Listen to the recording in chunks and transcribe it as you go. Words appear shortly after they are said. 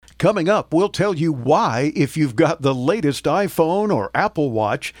Coming up, we'll tell you why, if you've got the latest iPhone or Apple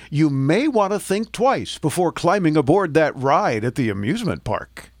Watch, you may want to think twice before climbing aboard that ride at the amusement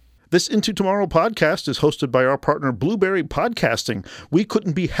park. This Into Tomorrow podcast is hosted by our partner Blueberry Podcasting. We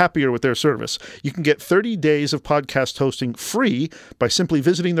couldn't be happier with their service. You can get 30 days of podcast hosting free by simply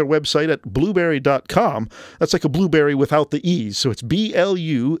visiting their website at blueberry.com. That's like a blueberry without the E's, so it's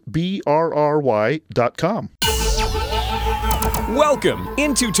BLUBRRY.com. Welcome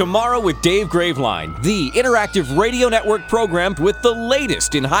Into Tomorrow with Dave Graveline, the interactive radio network program with the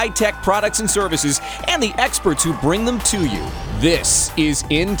latest in high-tech products and services and the experts who bring them to you. This is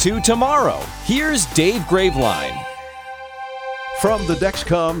Into Tomorrow. Here's Dave Graveline. From the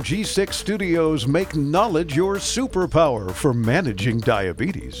Dexcom G6 studios, make knowledge your superpower for managing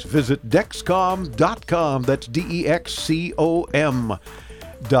diabetes. Visit Dexcom.com. That's DEXCOM.com.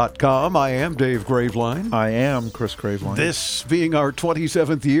 I am Dave Graveline. I am Chris Graveline. This being our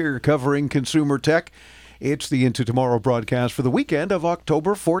 27th year covering consumer tech, it's the Into Tomorrow broadcast for the weekend of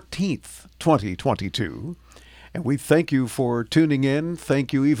October 14th, 2022. And we thank you for tuning in.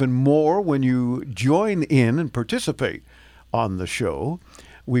 Thank you even more when you join in and participate on the show.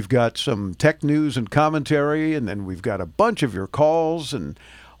 We've got some tech news and commentary, and then we've got a bunch of your calls and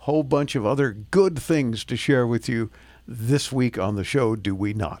a whole bunch of other good things to share with you this week on the show, do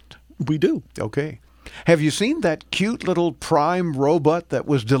we not? We do. Okay. Have you seen that cute little Prime robot that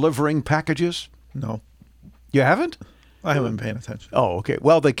was delivering packages? No. You haven't? I haven't been paying attention. Oh, okay.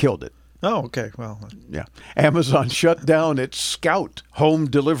 Well, they killed it. Oh, okay. Well, yeah. Amazon shut down its Scout home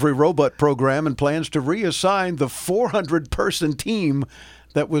delivery robot program and plans to reassign the 400-person team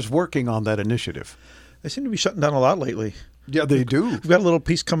that was working on that initiative. They seem to be shutting down a lot lately. Yeah, they do. We've got a little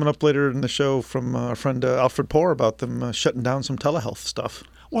piece coming up later in the show from our friend Alfred Poor about them shutting down some telehealth stuff.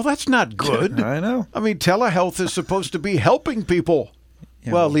 Well, that's not good. I know. I mean, telehealth is supposed to be helping people.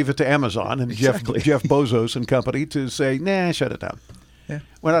 Yeah, well, leave it to Amazon and exactly. Jeff Bezos and company to say, nah, shut it down. Yeah.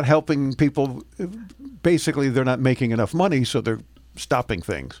 We're not helping people. Basically, they're not making enough money, so they're stopping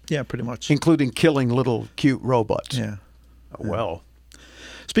things. Yeah, pretty much. Including killing little cute robots. Yeah. Well.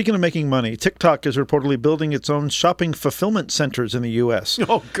 Speaking of making money, TikTok is reportedly building its own shopping fulfillment centers in the U.S.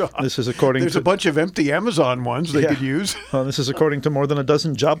 Oh, God. This is according There's a bunch of empty Amazon ones they could use. Well, this is according to more than a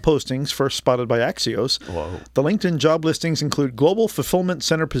dozen job postings first spotted by Axios. Whoa. The LinkedIn job listings include global fulfillment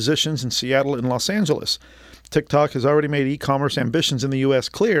center positions in Seattle and Los Angeles. TikTok has already made e-commerce ambitions in the U.S.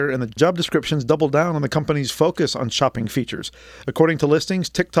 clear, and the job descriptions double down on the company's focus on shopping features. According to listings,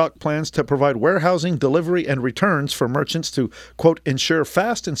 TikTok plans to provide warehousing, delivery, and returns for merchants to, quote, ensure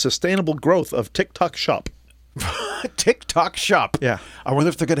fast and sustainable growth of TikTok Shop. TikTok Shop? Yeah. I wonder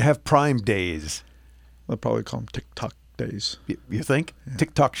if they're going to have Prime Days. They'll probably call them TikTok Days. You think? Yeah.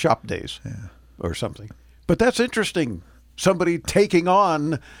 TikTok Shop Days. Yeah. Or something. But that's interesting. Somebody taking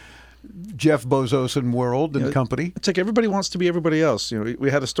on Jeff Bezos and World and company. It's like everybody wants to be everybody else. You know,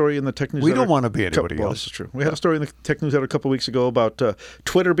 we had a story in the Tech News. We don't want to be anybody else. This is true. We had a story in the Tech News a couple of weeks ago about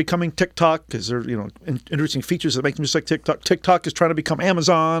Twitter becoming TikTok because they're introducing features that make them just like TikTok. TikTok is trying to become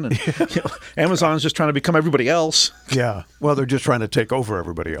Amazon, and Amazon's just trying to become everybody else. Yeah. Well, they're just trying to take over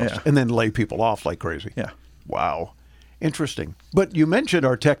everybody else and then lay people off like crazy. Yeah. Wow. Interesting. But you mentioned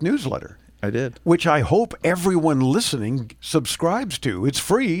our tech newsletter. I did. Which I hope everyone listening subscribes to. It's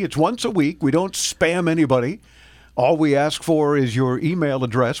free. It's once a week. We don't spam anybody. All we ask for is your email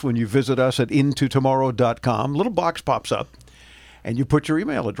address when you visit us at intotomorrow.com. A little box pops up, and you put your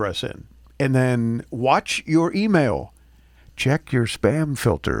email address in. And then watch your email. Check your spam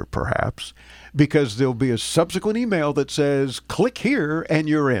filter, perhaps, because there'll be a subsequent email that says, click here, and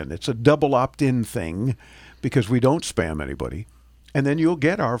you're in. It's a double opt-in thing because we don't spam anybody. And then you'll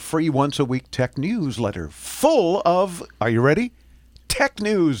get our free once-a-week tech newsletter full of, are you ready? Tech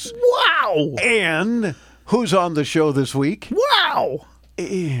news. Wow! And who's on the show this week? Wow!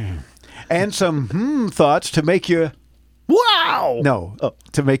 And some thoughts to make you... Wow! No,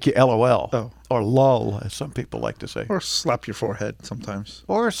 to make you LOL. Oh. Or lol, as some people like to say. Or slap your forehead sometimes.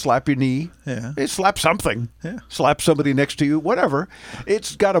 Or slap your knee. Yeah. Slap something. Yeah. Slap somebody next to you, whatever.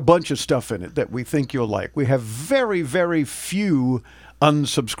 It's got a bunch of stuff in it that we think you'll like. We have very, very few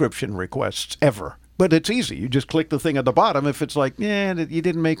unsubscription requests ever. But it's easy. You just click the thing at the bottom. If it's like, you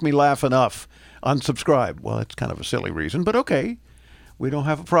didn't make me laugh enough, unsubscribe. Well, it's kind of a silly reason, but okay. We don't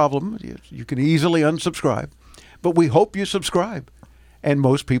have a problem. You can easily unsubscribe. But we hope you subscribe. And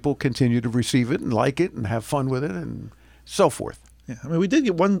most people continue to receive it and like it and have fun with it and so forth. Yeah, I mean, we did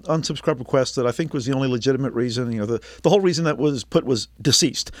get one unsubscribe request that I think was the only legitimate reason. The whole reason that was put was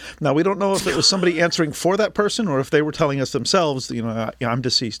deceased. Now, we don't know if it was somebody answering for that person or if they were telling us themselves, I'm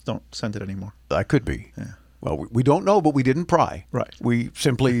deceased, don't send it anymore. That could be. Yeah. Well, we don't know, but we didn't pry. Right. We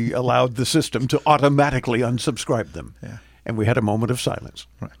simply allowed the system to automatically unsubscribe them. Yeah. And we had a moment of silence.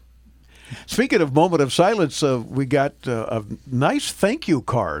 Right. Speaking of moment of silence, we got a nice thank you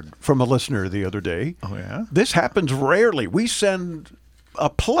card from a listener the other day. Oh, yeah? This happens rarely. We send a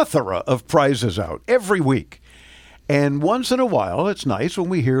plethora of prizes out every week. And once in a while, it's nice when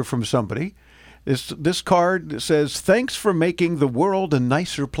we hear from somebody. This card says, "Thanks for making the world a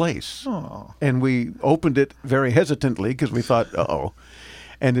nicer place." Oh. And we opened it very hesitantly because we thought, uh-oh.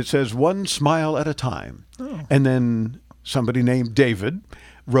 And it says, "One smile at a time." Oh. And then somebody named David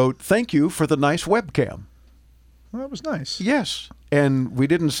wrote, "Thank you for the nice webcam." Well, that was nice. Yes. And we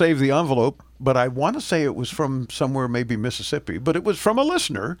didn't save the envelope, but I want to say it was from somewhere, maybe Mississippi, but it was from a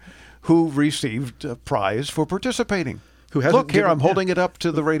listener who received a prize for participating. Look here, I'm holding it up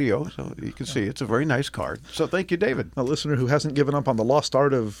to the radio so you can see. It's a very nice card. So thank you, David. A listener who hasn't given up on the lost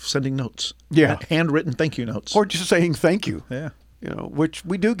art of sending notes. Yeah. Handwritten thank you notes. Or just saying thank you. Yeah. You know, which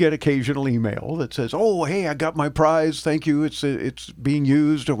we do get occasional email that says, "Oh, hey, I got my prize. Thank you. It's being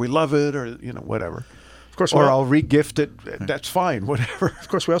used," or "We love it," or whatever. Of course, or I'll re-gift it. That's fine. Whatever. Of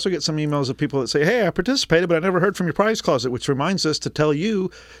course, we also get some emails of people that say, "Hey, I participated, but I never heard from your prize closet," which reminds us to tell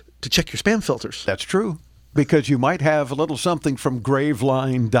you to check your spam filters. That's true. Because you might have a little something from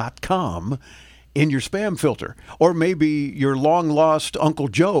Graveline.com in your spam filter. Or maybe your long-lost Uncle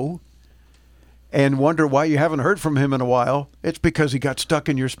Joe and wonder why you haven't heard from him in a while. It's because he got stuck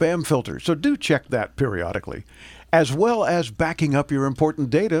in your spam filter. So do check that periodically, as well as backing up your important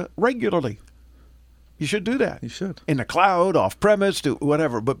data regularly. You should do that. You should. In the cloud, off-premise, do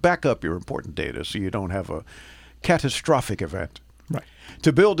whatever, but back up your important data so you don't have a catastrophic event. Right.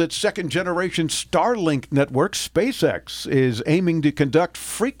 To build its second-generation Starlink network, SpaceX is aiming to conduct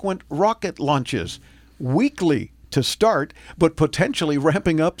frequent rocket launches weekly to start, but potentially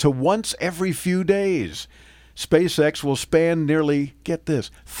ramping up to once every few days. SpaceX will span nearly, get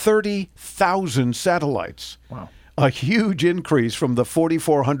this, 30,000 satellites. Wow. A huge increase from the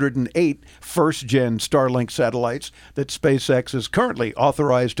 4,408 first-gen Starlink satellites that SpaceX is currently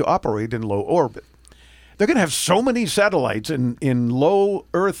authorized to operate in low orbit. They're going to have so many satellites in low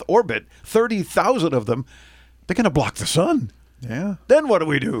Earth orbit, 30,000 of them, they're going to block the sun. Yeah. Then what do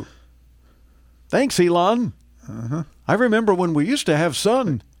we do? Thanks, Elon. Uh-huh. I remember when we used to have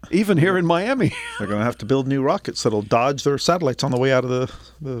sun, even here in Miami. They're going to have to build new rockets that'll dodge their satellites on the way out of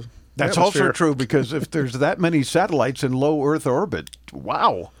the That's atmosphere. also true, because if there's that many satellites in low Earth orbit,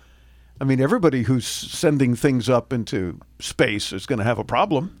 wow. I mean, everybody who's sending things up into space is going to have a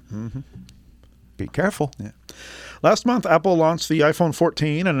problem. Mm-hmm. Be careful. Yeah. Last month, Apple launched the iPhone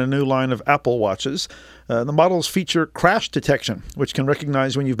 14 and a new line of Apple Watches. The models feature crash detection, which can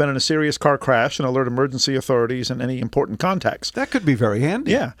recognize when you've been in a serious car crash and alert emergency authorities and any important contacts. That could be very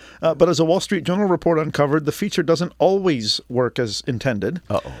handy. Yeah, but as a Wall Street Journal report uncovered, the feature doesn't always work as intended.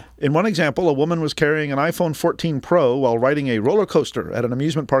 Uh-oh. In one example, a woman was carrying an iPhone 14 Pro while riding a roller coaster at an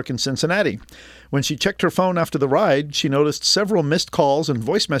amusement park in Cincinnati. When she checked her phone after the ride, she noticed several missed calls and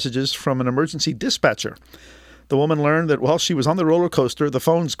voice messages from an emergency dispatcher. The woman learned that while she was on the roller coaster, the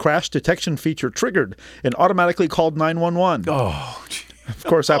phone's crash detection feature triggered and automatically called 911. Oh, gee. Of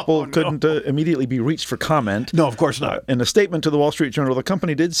course, Apple couldn't immediately be reached for comment. No, of course not. In a statement to the Wall Street Journal, the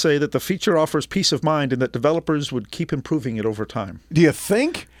company did say that the feature offers peace of mind and that developers would keep improving it over time. Do you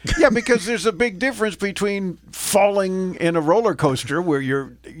think? Yeah, because there's a big difference between falling in a roller coaster where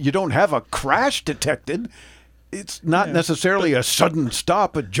you don't have a crash detected. It's not necessarily a sudden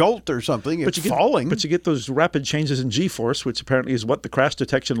stop, a jolt or something. It's falling. But you get those rapid changes in G-force, which apparently is what the crash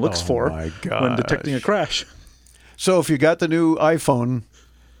detection looks for when detecting a crash. So if you got the new iPhone,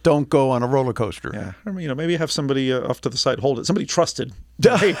 don't go on a roller coaster. Yeah, I mean, maybe have somebody off to the side hold it. Somebody trusted.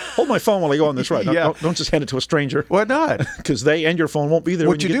 Hey, hold my phone while I go on this ride. Yeah. Don't just hand it to a stranger. Why not? Because they and your phone won't be there.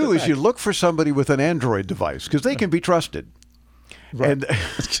 What you do is you look for somebody with an Android device because they can be trusted. Right.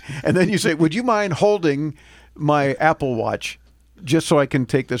 And then you say, would you mind holding my Apple Watch just so I can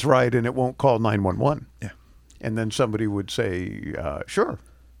take this ride and it won't call 911? Yeah. And then somebody would say, sure.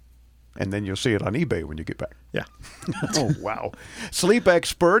 And then you'll see it on eBay when you get back. Yeah. Oh, wow. Sleep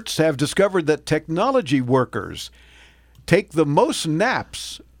experts have discovered that technology workers take the most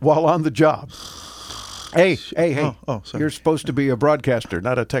naps while on the job. Hey. Oh, sorry. You're supposed to be a broadcaster,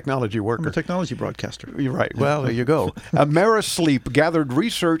 not a technology worker. I'm a technology broadcaster. You're right. Well, there you go. AmeriSleep gathered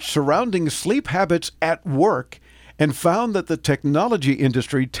research surrounding sleep habits at work and found that the technology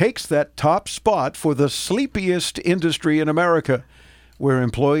industry takes that top spot for the sleepiest industry in America, where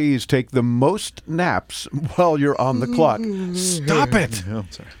employees take the most naps while you're on the clock. Stop it. Oh,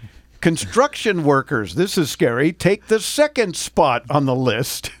 sorry. Construction workers, this is scary, take the second spot on the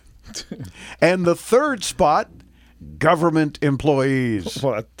list. And the third spot, government employees.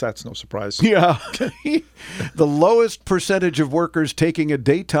 Well, that's no surprise. Yeah. The lowest percentage of workers taking a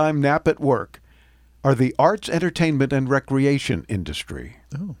daytime nap at work are the arts, entertainment, and recreation industry.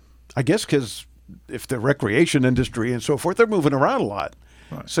 Oh. I guess because if the recreation industry and so forth, they're moving around a lot.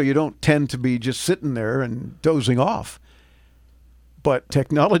 Right. So you don't tend to be just sitting there and dozing off. But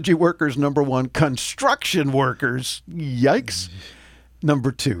technology workers, number one. Construction workers, yikes,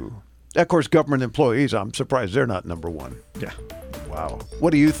 number two. Of course, government employees, I'm surprised they're not number one. Yeah. Wow.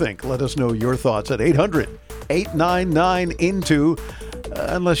 What do you think? Let us know your thoughts at 800-899-INTO,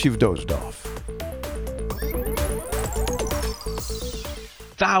 unless you've dozed off.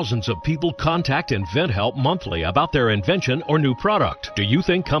 Thousands of people contact InventHelp monthly about their invention or new product. Do you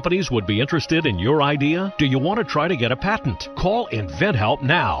think companies would be interested in your idea? Do you want to try to get a patent? Call InventHelp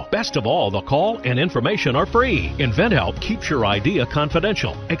now. Best of all, the call and information are free. InventHelp keeps your idea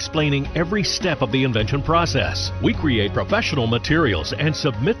confidential, explaining every step of the invention process. We create professional materials and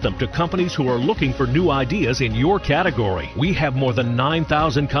submit them to companies who are looking for new ideas in your category. We have more than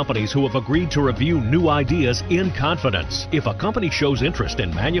 9,000 companies who have agreed to review new ideas in confidence. If a company shows interest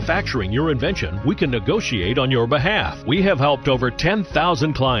in manufacturing your invention, we can negotiate on your behalf. We have helped over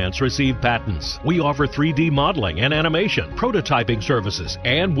 10,000 clients receive patents. We offer 3D modeling and animation, prototyping services,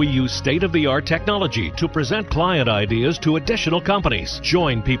 and we use state-of-the-art technology to present client ideas to additional companies.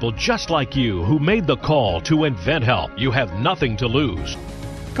 Join people just like you who made the call to InventHelp. You have nothing to lose.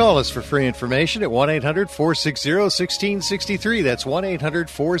 Call us for free information at 1-800-460-1663. That's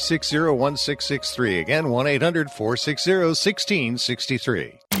 1-800-460-1663. Again,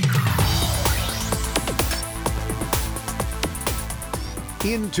 1-800-460-1663.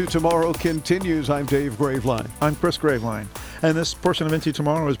 Into Tomorrow continues. I'm Dave Graveline. I'm Chris Graveline. And this portion of Into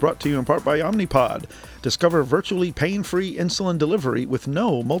Tomorrow is brought to you in part by Omnipod. Discover virtually pain-free insulin delivery with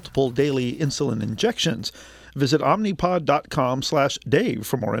no multiple daily insulin injections. Visit omnipod.com/Dave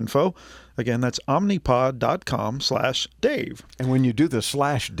for more info. Again, that's omnipod.com/Dave. And when you do the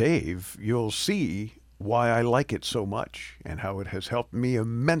 /Dave, you'll see why I like it so much and how it has helped me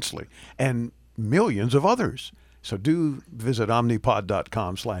immensely and millions of others. So do visit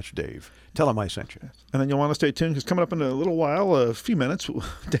omnipod.com/Dave. Tell them I sent you. And then you'll want to stay tuned because coming up in a little while, a few minutes,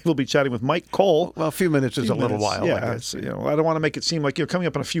 Dave will be chatting with Mike Cole. Well, a few minutes is a little while. Yeah, it's, I don't want to make it seem like coming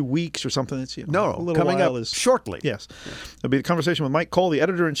up in a few weeks or something. It's a little coming while up shortly. Yes, there'll be a conversation with Mike Cole, the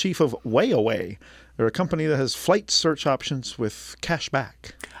editor-in-chief of WayAway. They're a company that has flight search options with cash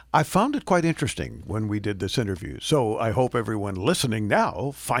back. I found it quite interesting when we did this interview, so I hope everyone listening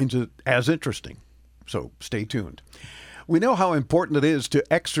now finds it as interesting. So stay tuned. We know how important it is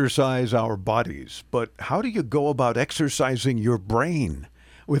to exercise our bodies, but how do you go about exercising your brain?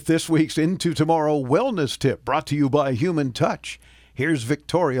 With this week's Into Tomorrow Wellness Tip brought to you by Human Touch, here's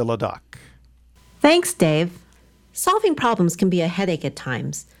Victoria Ladach. Thanks, Dave. Solving problems can be a headache at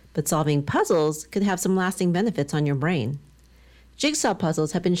times, but solving puzzles could have some lasting benefits on your brain. Jigsaw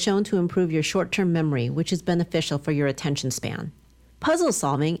puzzles have been shown to improve your short-term memory, which is beneficial for your attention span. Puzzle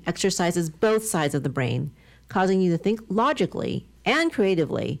solving exercises both sides of the brain, causing you to think logically and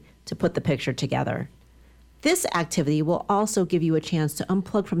creatively to put the picture together. This activity will also give you a chance to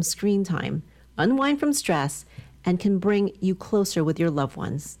unplug from screen time, unwind from stress, and can bring you closer with your loved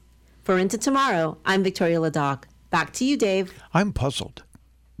ones. For Into Tomorrow, I'm Victoria Ladach. Back to you, Dave. I'm puzzled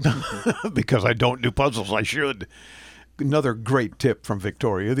because I don't do puzzles. I should. Another great tip from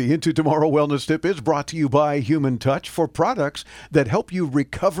Victoria. The Into Tomorrow Wellness Tip is brought to you by Human Touch for products that help you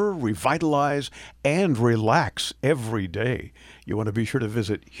recover, revitalize, and relax every day. You want to be sure to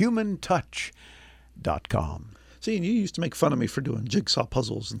visit humantouch.com. See, and you used to make fun of me for doing jigsaw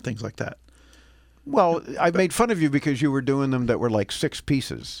puzzles and things like that. Well, I made fun of you because you were doing them that were like 6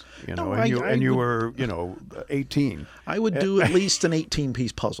 pieces, you were 18. I would do at least an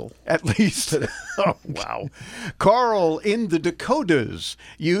 18-piece puzzle. At least. Oh, wow. Carl in the Dakotas.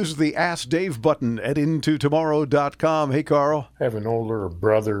 Use the Ask Dave button at intotomorrow.com. Hey, Carl. I have an older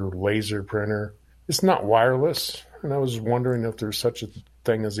brother laser printer. It's not wireless, and I was wondering if there's such a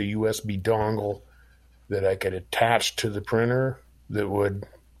thing as a USB dongle that I could attach to the printer that would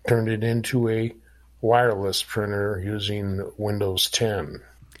turn it into a wireless printer using Windows 10.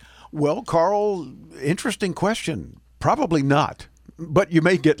 Well, Carl, interesting question. Probably not, but you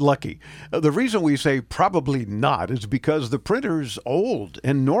may get lucky. The reason we say probably not is because the printer's old,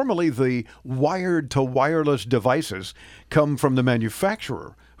 and normally the wired to wireless devices come from the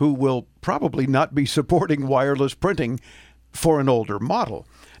manufacturer, who will probably not be supporting wireless printing for an older model.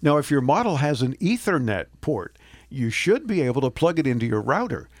 Now, if your model has an Ethernet port, you should be able to plug it into your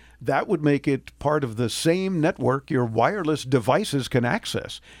router. That would make it part of the same network your wireless devices can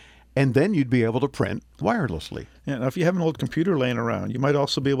access. and then you'd be able to print wirelessly. Yeah, now if you have an old computer laying around, you might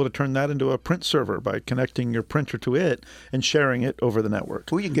also be able to turn that into a print server by connecting your printer to it and sharing it over the network.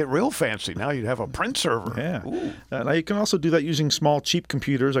 Well, you can get real fancy. Now you'd have a print server. Yeah. Now you can also do that using small, cheap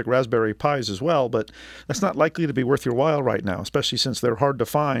computers like Raspberry Pis as well, but that's not likely to be worth your while right now, especially since they're hard to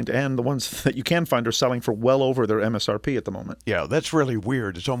find, and the ones that you can find are selling for well over their MSRP at the moment. Yeah, that's really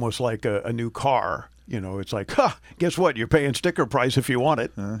weird. It's almost like a new car. You know, it's like, guess what? You're paying sticker price if you want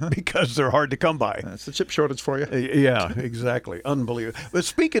it because they're hard to come by. That's the chip shortage for you. Yeah, exactly. Unbelievable. But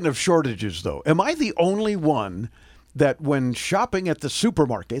speaking of shortages, though, am I the only one that when shopping at the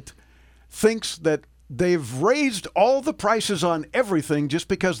supermarket thinks that they've raised all the prices on everything just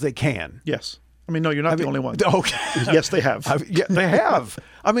because they can? Yes. I mean, no, you're not the only one. Okay. Yes, they have. Yeah, they have.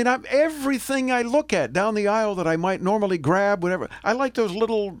 I mean, everything I look at down the aisle that I might normally grab, whatever. I like those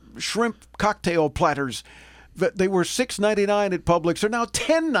little shrimp cocktail platters. They were $6.99 at Publix. They're now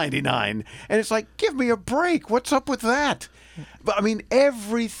 $10.99. And it's like, give me a break. What's up with that? But I mean,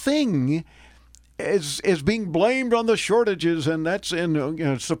 everything is being blamed on the shortages, and that's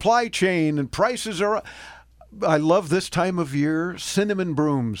in supply chain, and prices are. I love this time of year, cinnamon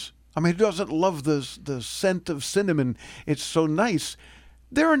brooms. I mean, who doesn't love the scent of cinnamon? It's so nice.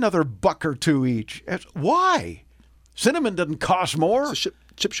 They're another $1 or $2 each. Why? Cinnamon doesn't cost more. It's a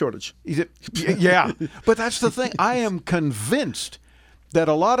chip shortage. Yeah, but that's the thing. I am convinced that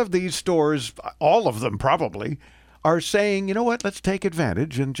a lot of these stores, all of them probably, are saying, you know what, let's take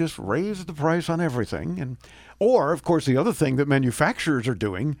advantage and just raise the price on everything. Or, of course, the other thing that manufacturers are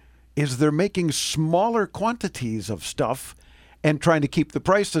doing is they're making smaller quantities of stuff and trying to keep the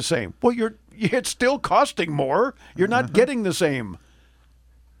price the same. Well, it's still costing more. You're not getting the same.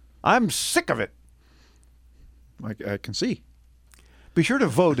 I'm sick of it. I can see. Be sure to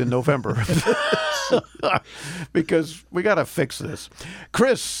vote in November because we got to fix this.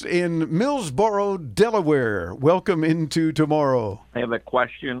 Chris in Millsboro, Delaware, welcome into Tomorrow. I have a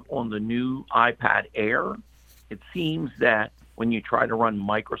question on the new iPad Air. It seems that when you try to run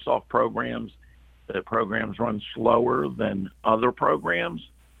Microsoft programs, the programs run slower than other programs.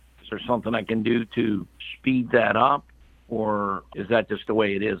 Is there something I can do to speed that up, or is that just the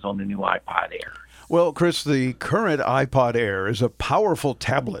way it is on the new iPad Air? Well, Chris, the current iPod Air is a powerful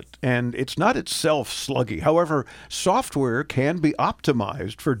tablet, and it's not itself sluggy. However, software can be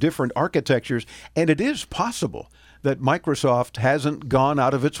optimized for different architectures, and it is possible that Microsoft hasn't gone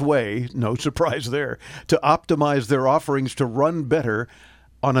out of its way, no surprise there, to optimize their offerings to run better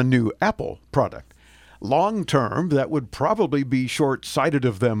on a new Apple product. Long term, that would probably be short-sighted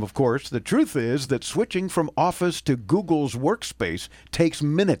of them, of course. The truth is that switching from Office to Google's Workspace takes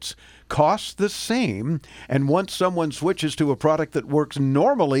minutes, costs the same, and once someone switches to a product that works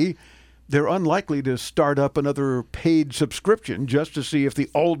normally, they're unlikely to start up another paid subscription just to see if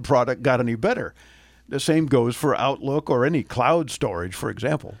the old product got any better. The same goes for Outlook or any cloud storage, for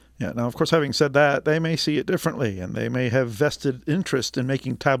example. Yeah. Now, of course, having said that, they may see it differently, and they may have vested interest in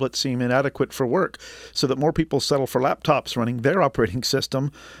making tablets seem inadequate for work so that more people settle for laptops running their operating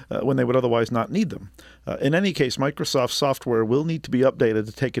system when they would otherwise not need them. In any case, Microsoft software will need to be updated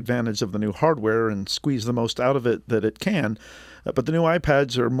to take advantage of the new hardware and squeeze the most out of it that it can. But the new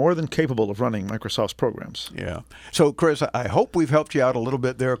iPads are more than capable of running Microsoft's programs. Yeah. So, Chris, I hope we've helped you out a little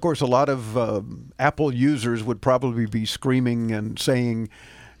bit there. Of course, a lot of Apple users would probably be screaming and saying,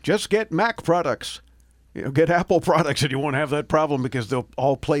 just get Mac products. Get Apple products and you won't have that problem because they'll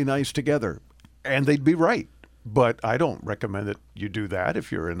all play nice together. And they'd be right. But I don't recommend that you do that.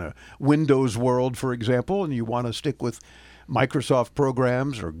 If you're in a Windows world, for example, and you want to stick with Microsoft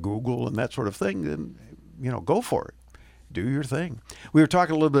programs or Google and that sort of thing, then, go for it. Do your thing. We were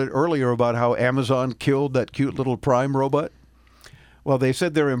talking a little bit earlier about how Amazon killed that cute little Prime robot. Well, they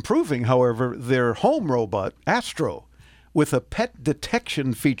said they're improving, however, their home robot, Astro, with a pet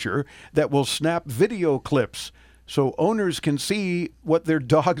detection feature that will snap video clips so owners can see what their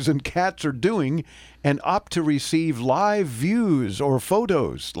dogs and cats are doing and opt to receive live views or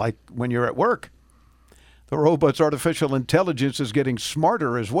photos, like when you're at work. The robot's artificial intelligence is getting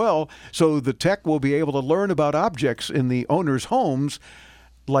smarter as well, so the tech will be able to learn about objects in the owner's homes,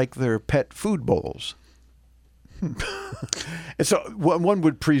 like their pet food bowls. And so one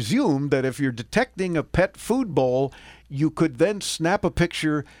would presume that if you're detecting a pet food bowl, you could then snap a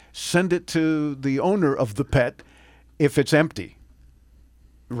picture, send it to the owner of the pet if it's empty,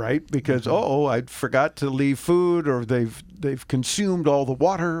 right? Because, I forgot to leave food, or they've consumed all the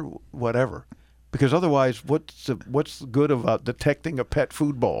water, whatever. Because otherwise, what's the good about detecting a pet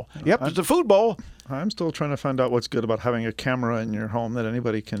food bowl? Yep, it's a food bowl. I'm still trying to find out what's good about having a camera in your home that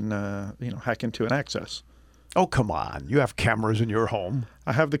anybody can, hack into and access. Oh, come on. You have cameras in your home.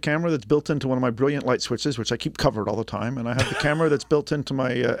 I have the camera that's built into one of my Brilliant light switches, which I keep covered all the time. And I have the camera that's built into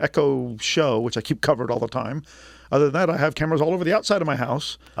my Echo Show, which I keep covered all the time. Other than that, I have cameras all over the outside of my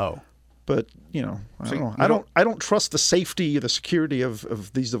house. Oh. But, I don't trust the safety, the security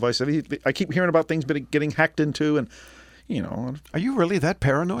of these devices. I keep hearing about things getting hacked into and, Are you really that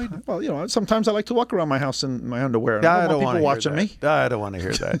paranoid? Well, sometimes I like to walk around my house in my underwear. I don't want people watching me. I don't want to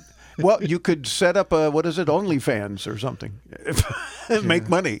hear that. Well, you could set up OnlyFans or something. Make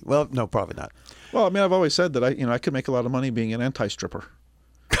money. Well, no, probably not. Well, I mean, I've always said that I could make a lot of money being an anti-stripper.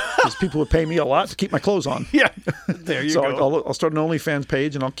 Because people would pay me a lot to keep my clothes on. Yeah, there you go. So I'll start an OnlyFans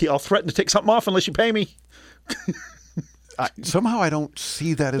page, and I'll threaten to take something off unless you pay me. Somehow I don't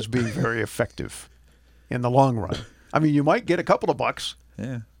see that as being very effective in the long run. I mean, you might get a couple of bucks.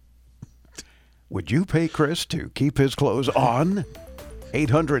 Yeah. Would you pay Chris to keep his clothes on?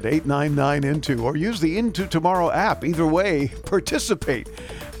 800-899-INTO or use the Into Tomorrow app. Either way, participate.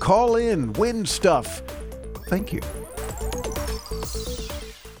 Call in, win stuff. Thank you.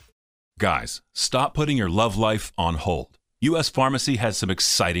 Guys, stop putting your love life on hold. U.S. Pharmacy has some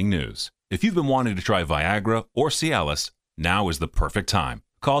exciting news. If you've been wanting to try Viagra or Cialis, now is the perfect time.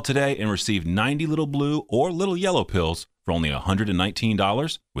 Call today and receive 90 little blue or little yellow pills for only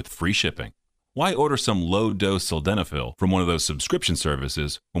 $119 with free shipping. Why order some low-dose sildenafil from one of those subscription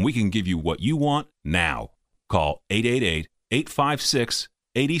services when we can give you what you want now? Call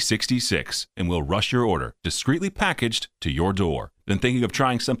 888-856-8066 and we'll rush your order, discreetly packaged, to your door. Then thinking of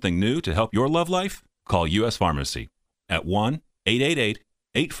trying something new to help your love life? Call U.S. Pharmacy at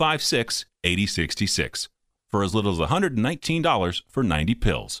 1-888-856-8066 for as little as $119 for 90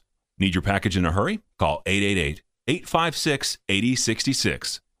 pills. Need your package in a hurry? Call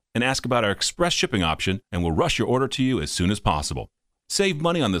 888-856-8066 and ask about our express shipping option, and we'll rush your order to you as soon as possible. Save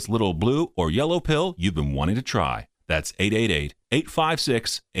money on this little blue or yellow pill you've been wanting to try. That's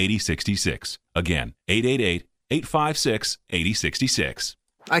 888-856-8066. Again, 888-856-8066.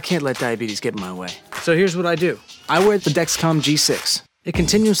 I can't let diabetes get in my way. So here's what I do. I wear the Dexcom G6. It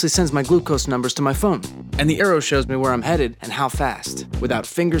continuously sends my glucose numbers to my phone, and the arrow shows me where I'm headed and how fast, without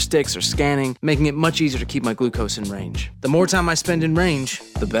finger sticks or scanning, making it much easier to keep my glucose in range. The more time I spend in range,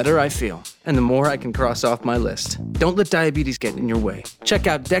 the better I feel, and the more I can cross off my list. Don't let diabetes get in your way. Check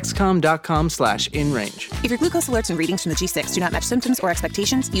out Dexcom.com/inrange. If your glucose alerts and readings from the G6 do not match symptoms or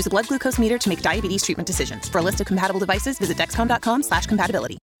expectations, use a blood glucose meter to make diabetes treatment decisions. For a list of compatible devices, visit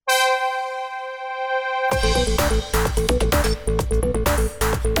Dexcom.com/compatibility.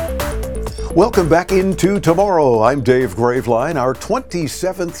 Welcome back into Tomorrow. I'm Dave Graveline, our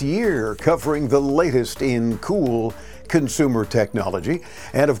 27th year covering the latest in cool consumer technology.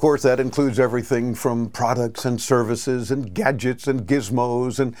 And of course, that includes everything from products and services and gadgets and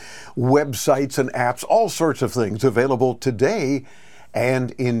gizmos and websites and apps, all sorts of things available today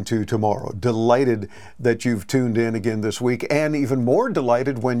and into tomorrow. Delighted that you've tuned in again this week, and even more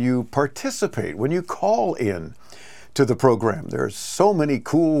delighted when you participate, when you call in to the program. There's so many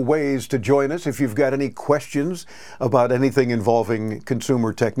cool ways to join us. If you've got any questions about anything involving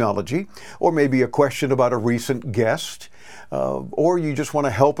consumer technology, or maybe a question about a recent guest, or you just want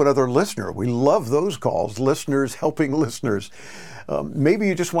to help another listener. We love those calls, listeners helping listeners. Maybe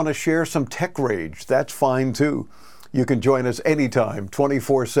you just want to share some tech rage. That's fine too. You can join us anytime,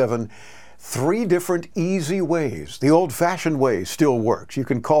 24/7. 3 different easy ways. The old-fashioned way still works. You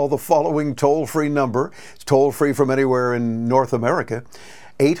can call the following toll-free number. It's toll-free from anywhere in North America,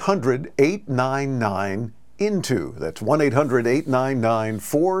 800-899-INTO. That's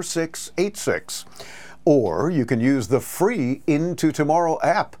 1-800-899-4686. Or you can use the free Into Tomorrow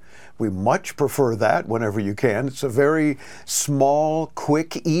app. We much prefer that whenever you can. It's a very small,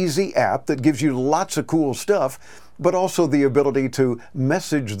 quick, easy app that gives you lots of cool stuff, but also the ability to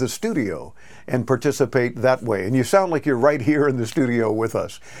message the studio and participate that way. And you sound like you're right here in the studio with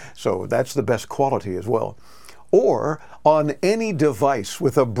us. So that's the best quality as well. Or on any device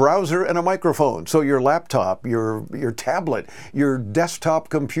with a browser and a microphone. So your laptop, your tablet, your desktop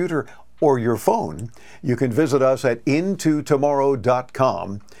computer, or your phone, you can visit us at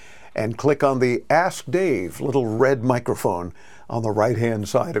intotomorrow.com and click on the Ask Dave little red microphone on the right-hand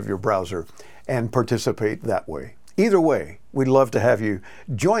side of your browser and participate that way. Either way, we'd love to have you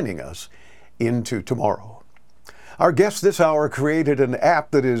joining us into tomorrow. Our guest this hour created an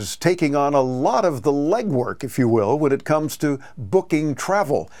app that is taking on a lot of the legwork, if you will, when it comes to booking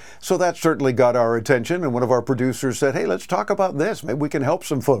travel. So that certainly got our attention, and one of our producers said, hey, let's talk about this. Maybe we can help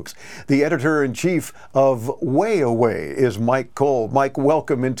some folks. The editor-in-chief of WayAway is Mike Cole. Mike,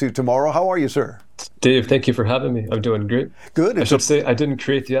 welcome into Tomorrow. How are you, sir? Dave, thank you for having me. I'm doing great. Good. I should say I didn't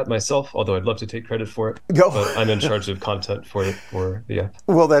create the app myself, although I'd love to take credit for it. But I'm in charge of content for the app.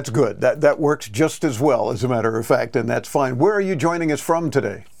 Well, that's good. That works just as well, as a matter of fact, and that's fine. Where are you joining us from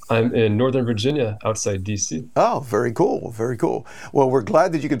today? I'm in Northern Virginia, outside D.C. Oh, very cool. Very cool. Well, we're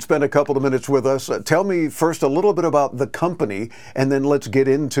glad that you could spend a couple of minutes with us. Tell me first a little bit about the company, and then let's get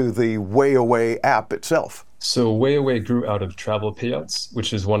into the WayAway app itself. So WayAway grew out of Travel Payouts,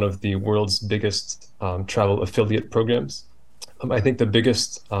 which is one of the world's biggest travel affiliate programs. I think the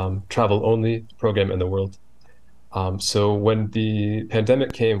biggest travel-only program in the world. So when the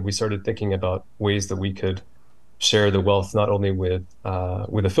pandemic came, we started thinking about ways that we could share the wealth not only with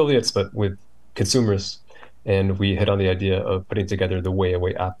affiliates but with consumers, and we hit on the idea of putting together the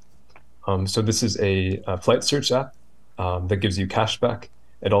WayAway app. So this is a flight search app that gives you cash back.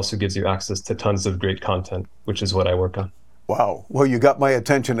 It also gives you access to tons of great content, which is what I work on. Wow. Well, you got my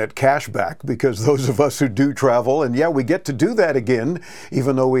attention at cashback, because those of us who do travel, and yeah, we get to do that again,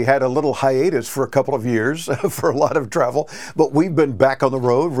 even though we had a little hiatus for a couple of years for a lot of travel. But we've been back on the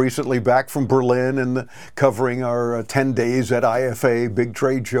road, recently back from Berlin and covering our 10 days at IFA, big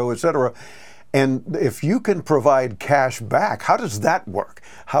trade show, etc. And if you can provide cash back, how does that work?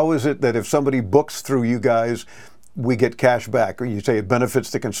 How is it that if somebody books through you guys, we get cash back, or you say it benefits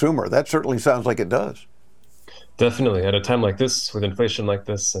the consumer? That certainly sounds like it does. Definitely. At a time like this, with inflation like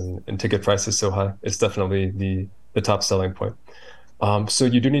this and ticket prices so high, it's definitely the top selling point. So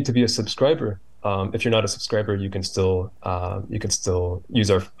you do need to be a subscriber. If you're not a subscriber, you can still use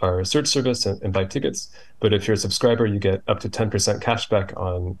our search service and buy tickets. But if you're a subscriber, you get up to 10% cash back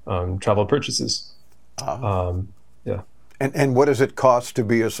on travel purchases. Yeah. And what does it cost to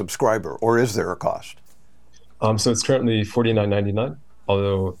be a subscriber, or is there a cost? So it's currently $49.99,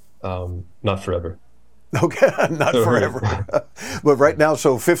 although not forever. Okay, not forever. But right now,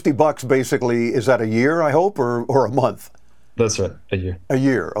 so $50 basically, is that a year, I hope, or a month? That's right, a year. A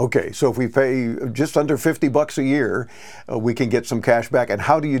year, okay. So if we pay just under $50 a year, we can get some cash back. And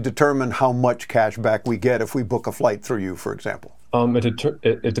how do you determine how much cash back we get if we book a flight through you, for example?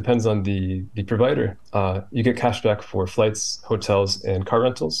 It depends on the provider. You get cash back for flights, hotels, and car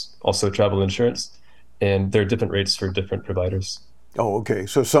rentals, also travel insurance. And there are different rates for different providers. Oh, okay.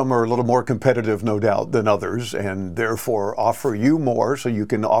 So some are a little more competitive, no doubt, than others, and therefore offer you more, so you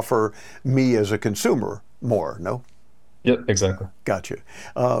can offer me as a consumer more, no? Yep, exactly. Gotcha.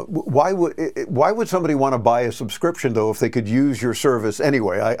 Why would somebody want to buy a subscription, though, if they could use your service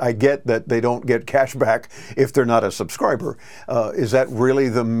anyway? I get that they don't get cash back if they're not a subscriber. Is that really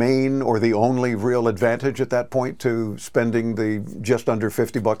the main or the only real advantage at that point to spending the just under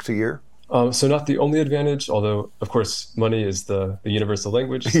 $50 a year? So not the only advantage, although, of course, money is the universal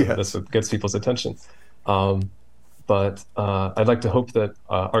language. So yes. That's what gets people's attention. But I'd like to hope that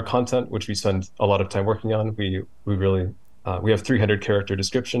our content, which we spend a lot of time working on, we have 300 character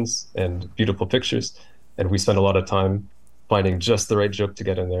descriptions and beautiful pictures, and we spend a lot of time finding just the right joke to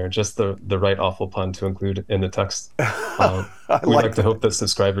get in there, just the right awful pun to include in the text. We'd like to hope that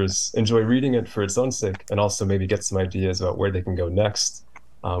subscribers enjoy reading it for its own sake, and also maybe get some ideas about where they can go next.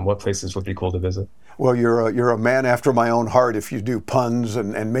 What places would be cool to visit? Well, you're a man after my own heart if you do puns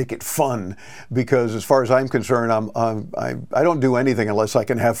and make it fun, because as far as I'm concerned, I don't do anything unless I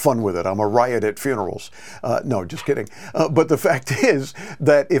can have fun with it. I'm a riot at funerals. No, just kidding. But the fact is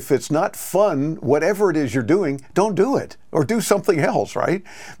that if it's not fun, whatever it is you're doing, don't do it, or do something else, right?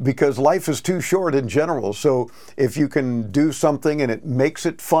 Because life is too short in general. So if you can do something and it makes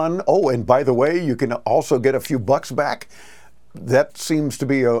it fun, oh, and by the way, you can also get a few bucks back. That seems to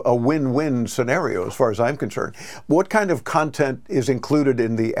be a win-win scenario as far as I'm concerned. What kind of content is included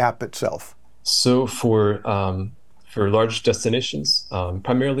in the app itself? So for large destinations,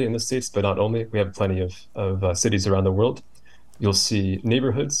 primarily in the States, but not only, we have plenty of cities around the world. You'll see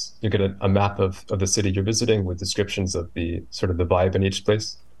neighborhoods. You get a map of the city you're visiting with descriptions of the sort of the vibe in each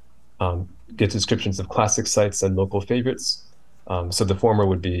place. Get descriptions of classic sites and local favorites. So the former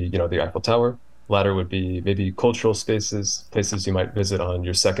would be, the Eiffel Tower. Latter would be maybe cultural spaces, places you might visit on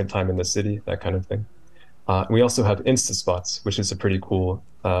your second time in the city, that kind of thing. We also have Insta Spots, which is a pretty cool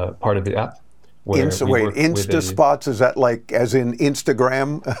part of the app. Insta Spots, is that like as in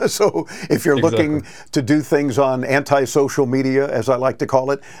Instagram? So if you're looking to do things on anti-social media, as I like to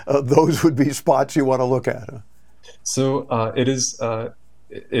call it, those would be spots you want to look at. So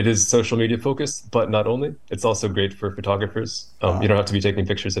it is social media focused, but not only. It's also great for photographers. You don't have to be taking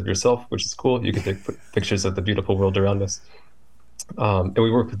pictures of yourself, which is cool. You can take pictures of the beautiful world around us. And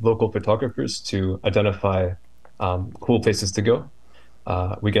we work with local photographers to identify cool places to go.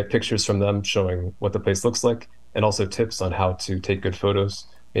 We get pictures from them showing what the place looks like, and also tips on how to take good photos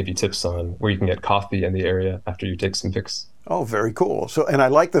maybe tips on where you can get coffee in the area after you take some pics. Oh, very cool. So, and I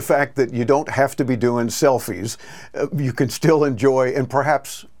like the fact that you don't have to be doing selfies. You can still enjoy, and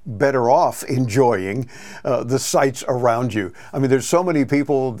perhaps better off enjoying, the sights around you. I mean, there's so many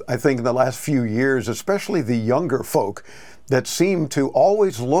people, I think, in the last few years, especially the younger folk, that seem to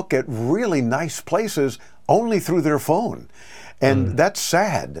always look at really nice places only through their phone. And that's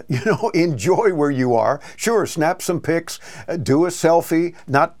sad. Enjoy where you are. Sure, snap some pics, do a selfie,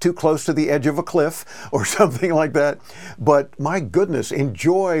 not too close to the edge of a cliff or something like that. But my goodness,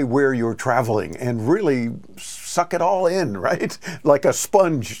 enjoy where you're traveling and really suck it all in, right? Like a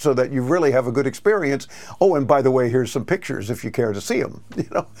sponge, so that you really have a good experience. Oh, and by the way, here's some pictures if you care to see them.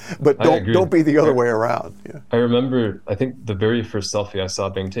 But don't be the other way around. Yeah. I remember, I think the very first selfie I saw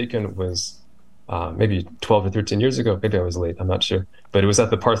being taken was maybe 12 or 13 years ago. Maybe I was late, I'm not sure. But it was at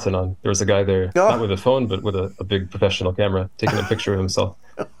the Parthenon. There was a guy there, not with a phone, but with a big professional camera, taking a picture of himself.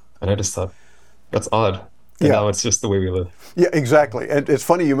 And I just thought, that's odd. And now it's just the way we live. Yeah, exactly. And it's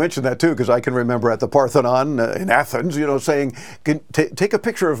funny you mentioned that too, because I can remember at the Parthenon in Athens, saying, take a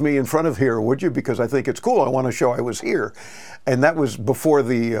picture of me in front of here, would you? Because I think it's cool. I want to show I was here. And that was before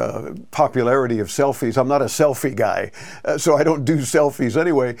the popularity of selfies. I'm not a selfie guy, so I don't do selfies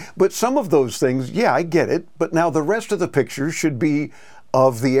anyway. But some of those things, yeah, I get it. But now the rest of the pictures should be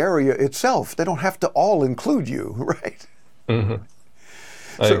of the area itself. They don't have to all include you, right? Mm-hmm.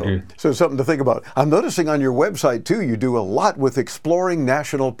 I agree. So something to think about. I'm noticing on your website, too, you do a lot with exploring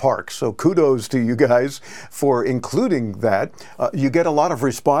national parks. So kudos to you guys for including that. You get a lot of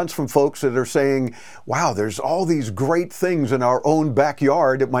response from folks that are saying, wow, there's all these great things in our own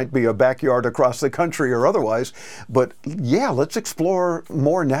backyard. It might be a backyard across the country or otherwise. But yeah, let's explore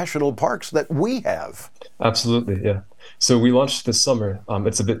more national parks that we have. Absolutely, yeah. So we launched this summer.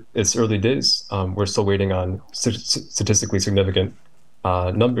 It's early days. We're still waiting on statistically significant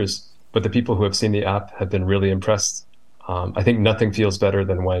numbers, but the people who have seen the app have been really impressed. I think nothing feels better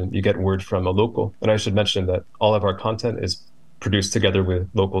than when you get word from a local. And I should mention that all of our content is produced together with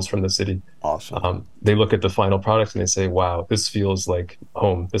locals from the city. Awesome. They look at the final product and they say, wow, this feels like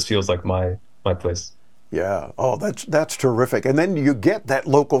home. This feels like my place. Yeah. Oh, that's terrific. And then you get that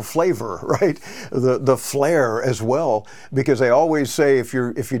local flavor, right? The flair as well, because I always say if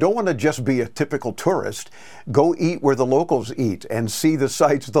you don't want to just be a typical tourist, go eat where the locals eat and see the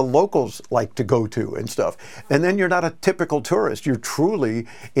sites the locals like to go to and stuff. And then you're not a typical tourist. You're truly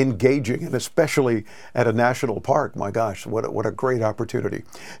engaging, and especially at a national park. My gosh, what a great opportunity.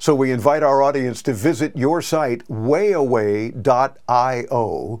 So we invite our audience to visit your site, wayaway.io.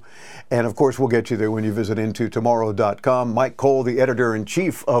 And of course, we'll get you there when you visit intotomorrow.com. Mike Cole, the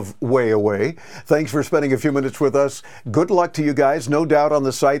editor-in-chief of Way Away. Thanks for spending a few minutes with us. Good luck to you guys. No doubt on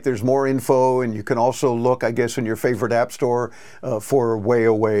the site there's more info, and you can also look, I guess, in your favorite app store for Way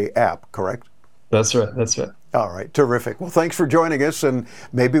Away app, correct? That's right. All right, terrific. Well, thanks for joining us, and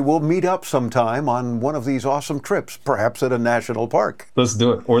maybe we'll meet up sometime on one of these awesome trips, perhaps at a national park. Let's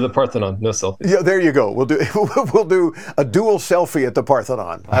do it. Or the Parthenon, no selfies. Yeah, there you go. We'll do a dual selfie at the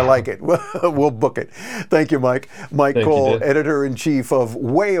Parthenon. I like it. We'll book it. Thank you, Mike. Mike Cole, editor-in-chief of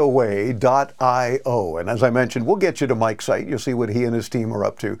wayaway.io. And as I mentioned, we'll get you to Mike's site. You'll see what he and his team are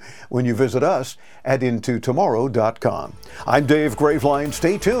up to when you visit us at intotomorrow.com. I'm Dave Graveline.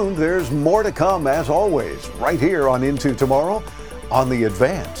 Stay tuned. There's more to come, as always, right here on Into Tomorrow on the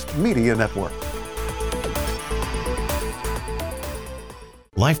Advanced Media Network.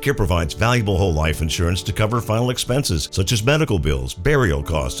 LifeCare provides valuable whole life insurance to cover final expenses such as medical bills, burial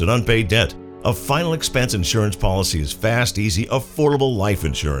costs, and unpaid debt. A final expense insurance policy is fast, easy, affordable life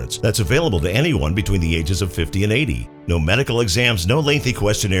insurance that's available to anyone between the ages of 50 and 80. No medical exams, no lengthy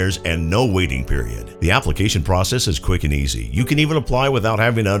questionnaires, and no waiting period. The application process is quick and easy. You can even apply without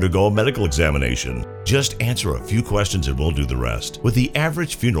having to undergo a medical examination. Just answer a few questions and we'll do the rest. With the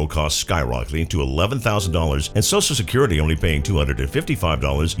average funeral cost skyrocketing to $11,000 and Social Security only paying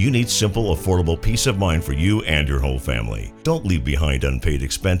 $255, you need simple, affordable peace of mind for you and your whole family. Don't leave behind unpaid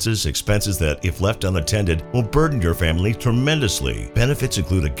expenses that, if left unattended, will burden your family tremendously. Benefits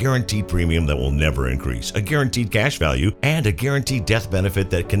include a guaranteed premium that will never increase, a guaranteed cash value, and a guaranteed death benefit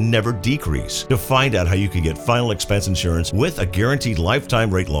that can never decrease. To find out how you can get final expense insurance with a guaranteed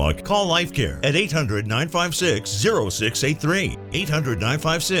lifetime rate lock, call LifeCare at 800-956-0683.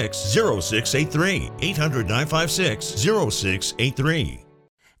 800-956-0683. 800-956-0683.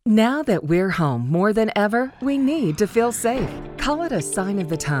 Now that we're home more than ever, we need to feel safe. Call it a sign of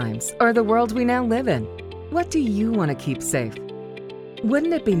the times or the world we now live in. What do you want to keep safe?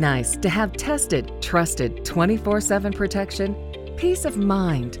 Wouldn't it be nice to have tested, trusted 24/7 protection? Peace of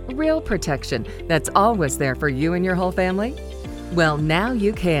mind, real protection that's always there for you and your whole family? Well, now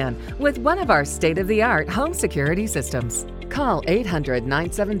you can with one of our state-of-the-art home security systems. Call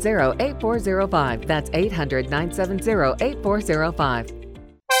 800-970-8405. That's 800-970-8405.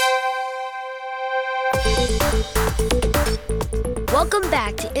 Welcome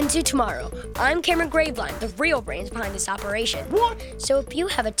back to Into Tomorrow. I'm Cameron Graveline, the real brains behind this operation. What? So if you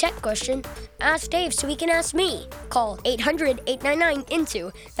have a tech question, ask Dave so he can ask me. Call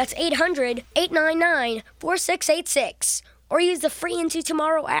 800-899-INTO. That's 800-899-4686. Or use the free Into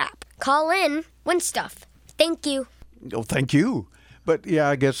Tomorrow app. Call in, win stuff. Thank you. Oh, thank you. But yeah,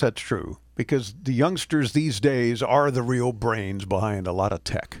 I guess that's true. Because the youngsters these days are the real brains behind a lot of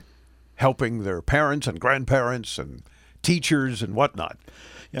tech. Helping their parents and grandparents and teachers and whatnot.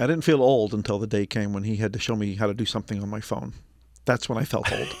 Yeah, I didn't feel old until the day came when he had to show me how to do something on my phone. That's when I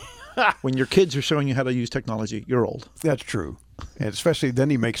felt old. When your kids are showing you how to use technology, you're old. That's true. And especially then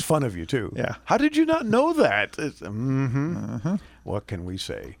he makes fun of you, too. Yeah. How did you not know that? What can we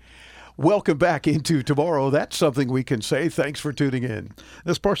say? Welcome back Into Tomorrow. That's something we can say. Thanks for tuning in.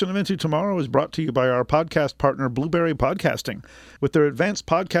 This portion of Into Tomorrow is brought to you by our podcast partner, Blueberry Podcasting. With their advanced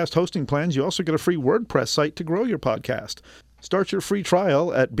podcast hosting plans, you also get a free WordPress site to grow your podcast. Start your free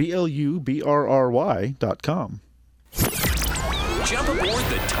trial at BLUBRRY.com. Jump aboard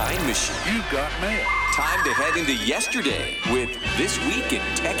the time machine. You've got mail. Time to head into yesterday with This Week in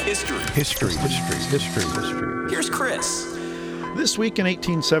Tech History. History. Here's Chris. This week in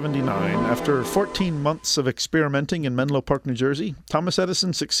 1879, after 14 months of experimenting in Menlo Park, New Jersey, Thomas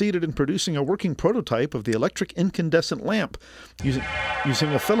Edison succeeded in producing a working prototype of the electric incandescent lamp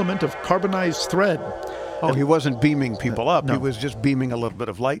using a filament of carbonized thread. Oh, he wasn't beaming people up. No. He was just beaming a little bit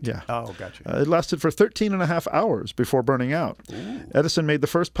of light? Yeah. Oh, gotcha. It lasted for 13 and a half hours before burning out. Ooh. Edison made the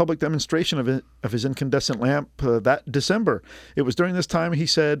first public demonstration of his incandescent lamp that December. It was during this time he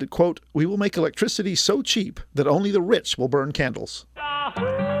said, quote, "We will make electricity so cheap that only the rich will burn candles."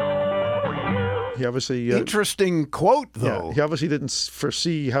 He obviously... Interesting quote, though. Yeah, he obviously didn't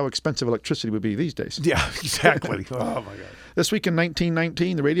foresee how expensive electricity would be these days. Yeah, exactly. Oh, my God. This week in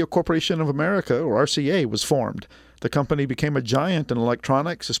 1919, the Radio Corporation of America, or RCA, was formed. The company became a giant in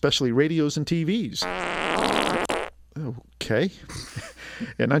electronics, especially radios and TVs. Okay.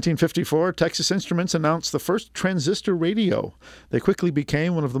 In 1954, Texas Instruments announced the first transistor radio. They quickly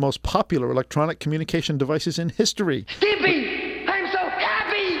became one of the most popular electronic communication devices in history. Skippy, I'm so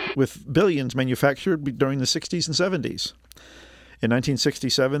happy! With billions manufactured during the 60s and 70s. In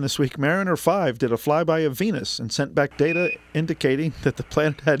 1967, this week, Mariner 5 did a flyby of Venus and sent back data indicating that the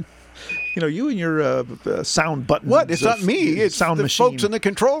planet had, you and your sound button. What? It's not me. It's sound the machine. folks in the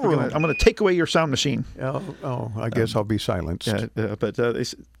control room. I'm going to take away your sound machine. Oh, I guess I'll be silenced. I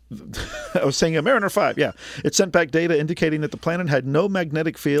was saying Mariner 5, yeah. It sent back data indicating that the planet had no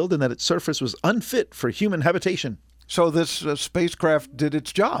magnetic field and that its surface was unfit for human habitation. So this spacecraft did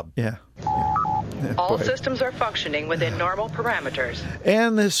its job. Yeah. All systems are functioning within normal parameters.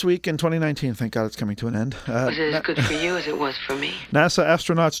 And this week in 2019, thank God it's coming to an end. Was it as good for you as it was for me? NASA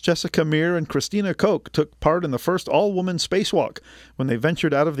astronauts Jessica Meir and Christina Koch took part in the first all-woman spacewalk when they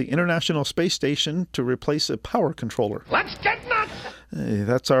ventured out of the International Space Station to replace a power controller. Let's get nuts!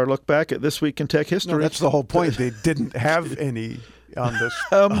 That's our look back at This Week in Tech History. No, that's the whole point. They didn't have any on the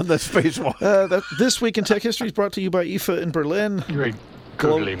spacewalk. This Week in Tech History is brought to you by IFA in Berlin.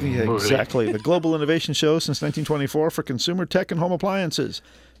 Exactly. The global innovation show since 1924 for consumer tech and home appliances.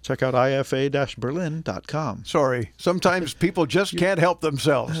 Check out ifa-berlin.com. Sorry. Sometimes people just can't help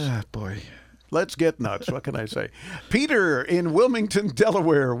themselves. Boy. Let's get nuts. What can I say? Peter in Wilmington,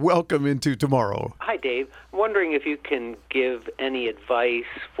 Delaware. Welcome Into Tomorrow. Hi, Dave. I'm wondering if you can give any advice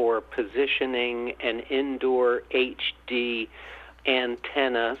for positioning an indoor HD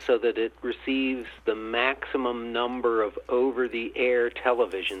antenna so that it receives the maximum number of over-the-air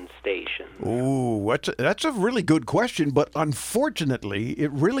television stations. Ooh, that's a really good question, but unfortunately,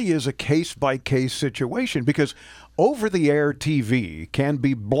 it really is a case-by-case situation because over-the-air TV can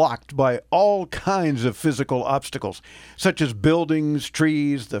be blocked by all kinds of physical obstacles, such as buildings,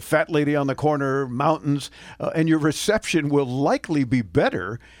 trees, the fat lady on the corner, mountains, and your reception will likely be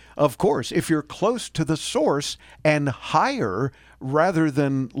better, of course, if you're close to the source and higher rather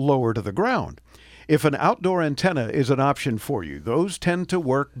than lower to the ground. If an outdoor antenna is an option for you, those tend to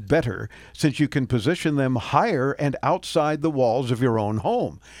work better since you can position them higher and outside the walls of your own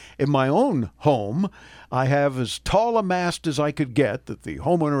home. In my own home, I have as tall a mast as I could get that the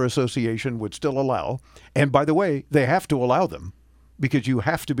homeowner association would still allow. And by the way, they have to allow them because you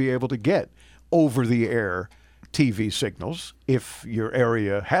have to be able to get over-the-air TV signals if your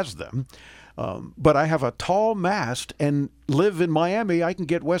area has them. But I have a tall mast and live in Miami. I can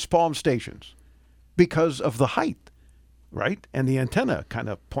get West Palm stations because of the height. right? And the antenna kind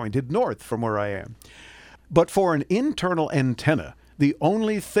of pointed north from where I am. But for an internal antenna, the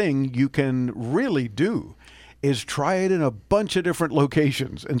only thing you can really do is try it in a bunch of different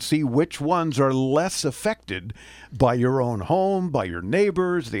locations and see which ones are less affected by your own home, by your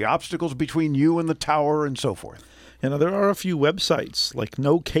neighbors, the obstacles between you and the tower, and so forth. There are a few websites like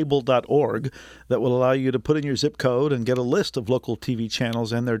nocable.org that will allow you to put in your zip code and get a list of local TV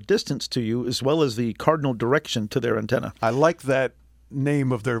channels and their distance to you, as well as the cardinal direction to their antenna. I like that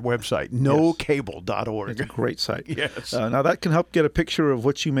name of their website, nocable.org. It's a great site. Yes. Now that can help get a picture of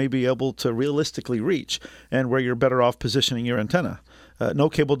what you may be able to realistically reach and where you're better off positioning your antenna.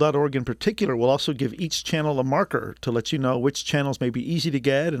 Nocable.org in particular will also give each channel a marker to let you know which channels may be easy to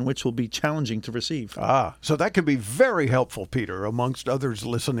get and which will be challenging to receive. So that can be very helpful, Peter, amongst others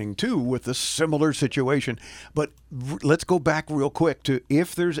listening too with a similar situation. But let's go back real quick to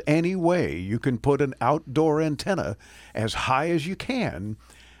if there's any way you can put an outdoor antenna as high as you can,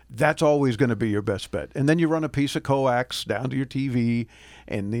 that's always going to be your best bet. And then you run a piece of coax down to your TV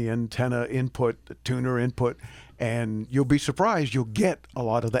and the antenna input, the tuner input, and you'll be surprised you'll get a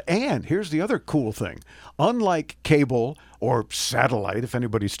lot of and here's the other cool thing. Unlike cable or satellite, if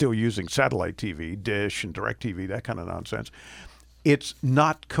anybody's still using satellite TV, Dish and DirecTV, that kind of nonsense, it's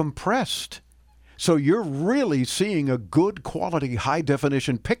not compressed. So you're really seeing a good quality,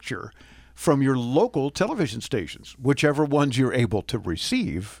 high-definition picture from your local television stations, whichever ones you're able to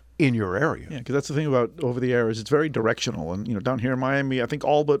receive in your area. Yeah, because that's the thing about over-the-air is it's very directional. And, down here in Miami, I think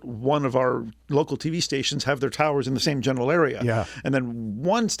all but one of our local TV stations have their towers in the same general area. Yeah. And then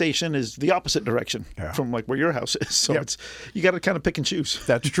one station is the opposite direction from like where your house is. So you got to kind of pick and choose.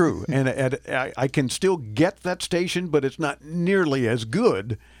 That's true. and I can still get that station, but it's not nearly as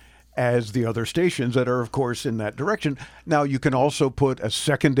good as the other stations that are, of course, in that direction. Now, you can also put a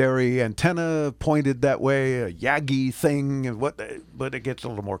secondary antenna pointed that way, a Yagi thing, but it gets a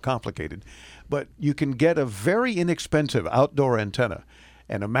little more complicated. But you can get a very inexpensive outdoor antenna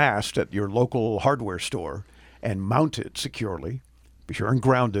and a mast at your local hardware store and mount it securely. Be sure and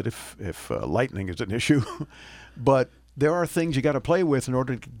ground it if lightning is an issue. But there are things you got to play with in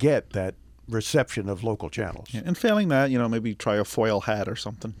order to get that reception of local channels. Yeah, and failing that, maybe try a foil hat or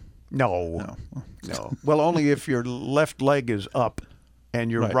something. No. Well, only if your left leg is up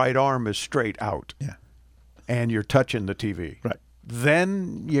and your right arm is straight out. Yeah. And you're touching the TV. Right.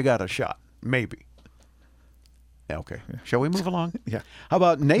 Then you got a shot. Maybe. Okay. Yeah. Shall we move along? Yeah. How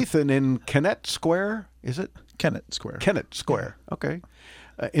about Nathan in Kennett Square? Is it? Kennett Square. Kennett Square. Yeah. Okay.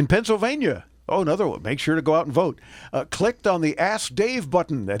 In Pennsylvania. Oh, another one. Make sure to go out and vote. Clicked on the Ask Dave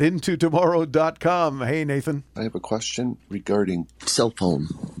button at intotomorrow.com. Hey, Nathan. I have a question regarding cell phone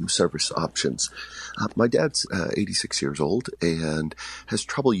service options. My dad's 86 years old and has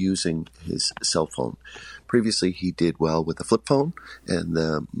trouble using his cell phone. Previously, he did well with the flip phone and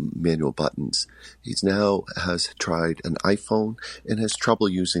the manual buttons. He's now has tried an iPhone and has trouble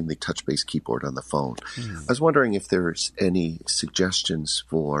using the touch-based keyboard on the phone. I was wondering if there's any suggestions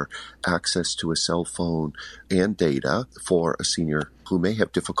for access to a cell phone and data for a senior who may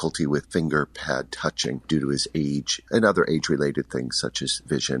have difficulty with finger pad touching due to his age and other age-related things such as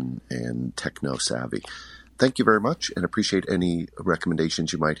vision and techno-savvy. Thank you very much and appreciate any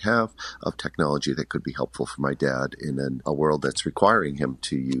recommendations you might have of technology that could be helpful for my dad in a world that's requiring him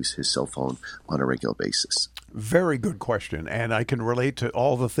to use his cell phone on a regular basis. Very good question, and I can relate to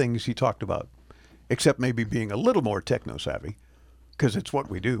all the things he talked about, except maybe being a little more techno-savvy, because it's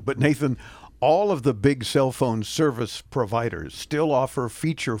what we do. But Nathan, all of the big cell phone service providers still offer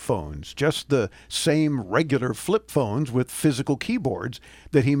feature phones, just the same regular flip phones with physical keyboards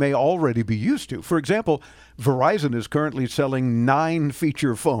that he may already be used to. For example, Verizon is currently selling 9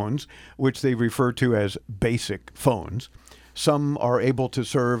 feature phones, which they refer to as basic phones. Some are able to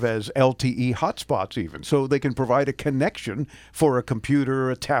serve as LTE hotspots even, so they can provide a connection for a computer,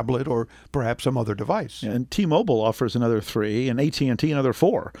 a tablet, or perhaps some other device. And T-Mobile offers another 3, and AT&T another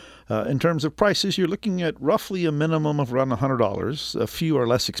 4. In terms of prices, you're looking at roughly a minimum of around $100. A few are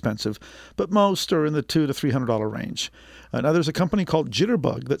less expensive, but most are in the $200 to $300 range. Now, there's a company called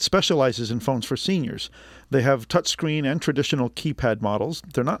Jitterbug that specializes in phones for seniors. They have touchscreen and traditional keypad models.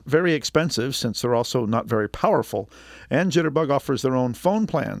 They're not very expensive since they're also not very powerful. And Jitterbug offers their own phone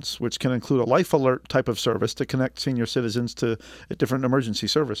plans, which can include a life alert type of service to connect senior citizens to different emergency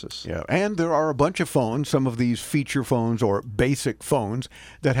services. Yeah, and there are a bunch of phones, some of these feature phones or basic phones,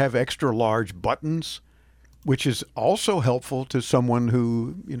 that have extra large buttons, which is also helpful to someone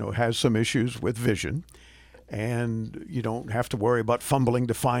who, has some issues with vision. And you don't have to worry about fumbling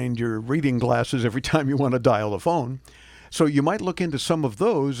to find your reading glasses every time you want to dial a phone. So you might look into some of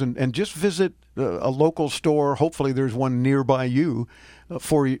those and just visit a local store. Hopefully there's one nearby you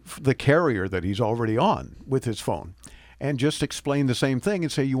for the carrier that he's already on with his phone. And just explain the same thing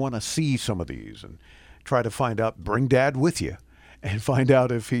and say you want to see some of these and try to find out, bring Dad with you and find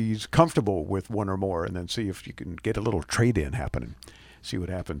out if he's comfortable with one or more, and then see if you can get a little trade-in happening. See what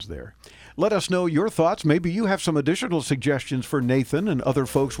happens there. Let us know your thoughts. Maybe you have some additional suggestions for Nathan and other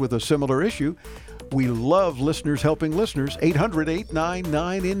folks with a similar issue. We love listeners helping listeners.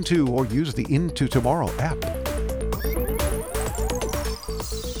 800-899-INTO or use the Into Tomorrow app.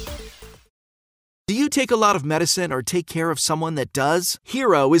 Do you take a lot of medicine or take care of someone that does?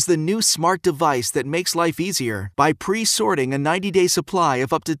 Hero is the new smart device that makes life easier by pre-sorting a 90-day supply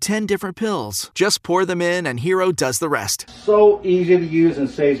of up to 10 different pills. Just pour them in and Hero does the rest. So easy to use and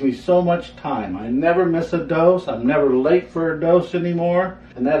saves me so much time. I never miss a dose. I'm never late for a dose anymore.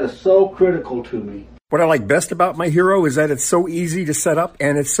 And that is so critical to me. What I like best about my Hero is that it's so easy to set up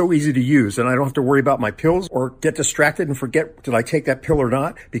and it's so easy to use, and I don't have to worry about my pills or get distracted and forget, did I take that pill or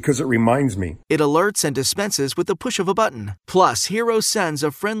not, because it reminds me. It alerts and dispenses with the push of a button. Plus, Hero sends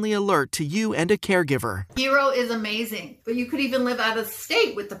a friendly alert to you and a caregiver. Hero is amazing, but you could even live out of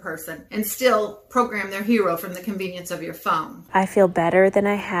state with the person and still program their Hero from the convenience of your phone. I feel better than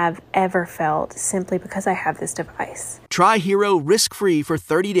I have ever felt simply because I have this device. Try Hero risk-free for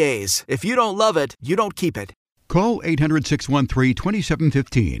 30 days. If you don't love it, you don't keep it. Call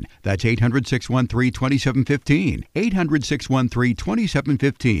 800-613-2715. That's 800-613-2715.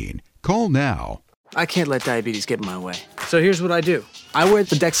 800-613-2715. Call now. I can't let diabetes get in my way. So here's what I do. I wear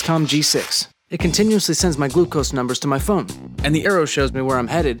the Dexcom G6. It continuously sends my glucose numbers to my phone, and the arrow shows me where I'm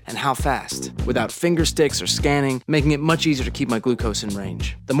headed and how fast, without finger sticks or scanning, making it much easier to keep my glucose in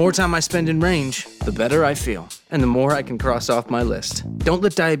range. The more time I spend in range, the better I feel, and the more I can cross off my list. Don't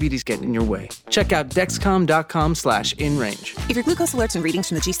let diabetes get in your way. Check out Dexcom.com/inrange. If your glucose alerts and readings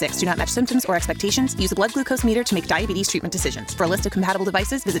from the G6 do not match symptoms or expectations, use a blood glucose meter to make diabetes treatment decisions. For a list of compatible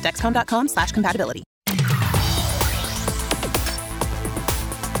devices, visit Dexcom.com/compatibility.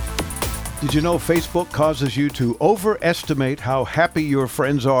 Did you know Facebook causes you to overestimate how happy your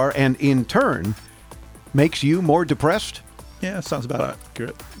friends are and in turn makes you more depressed? Yeah, sounds about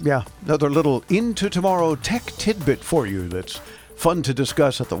accurate. Yeah, another little Into Tomorrow tech tidbit for you that's fun to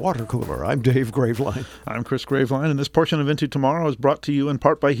discuss at the water cooler. I'm Dave Graveline. I'm Chris Graveline, and this portion of Into Tomorrow is brought to you in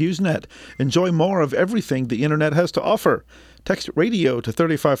part by HughesNet. Enjoy more of everything the internet has to offer. Text radio to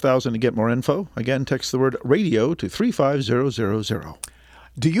 35,000 to get more info. Again, text the word radio to 35000.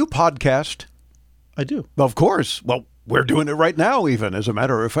 Do you podcast? I do. Of course. Well, we're doing it right now, even, as a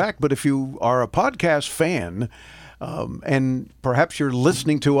matter of fact. But if you are a podcast fan, and perhaps you're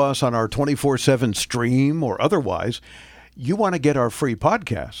listening to us on our 24/7 stream or otherwise, you want to get our free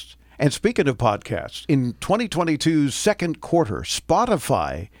podcasts. And speaking of podcasts, in 2022's second quarter,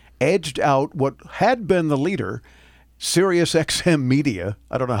 Spotify edged out what had been the leader, SiriusXM Media.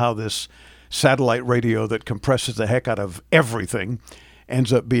 I don't know how this satellite radio that compresses the heck out of everything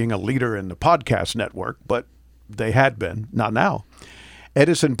ends up being a leader in the podcast network, but they had been, not now.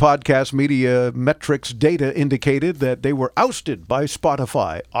 Edison Podcast Media Metrics data indicated that they were ousted by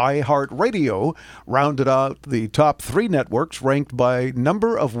Spotify. iHeartRadio rounded out the top 3 networks ranked by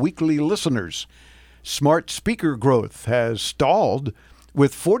number of weekly listeners. Smart speaker growth has stalled,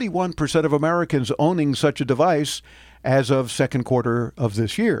 with 41% of Americans owning such a device as of second quarter of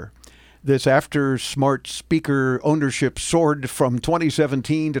this year. This after smart speaker ownership soared from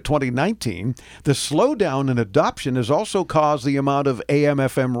 2017 to 2019. The slowdown in adoption has also caused the amount of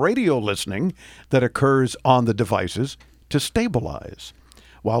AM/FM radio listening that occurs on the devices to stabilize.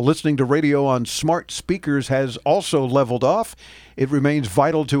 While listening to radio on smart speakers has also leveled off, it remains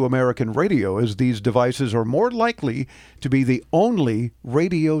vital to American radio as these devices are more likely to be the only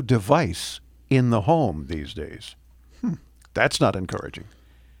radio device in the home these days. That's not encouraging.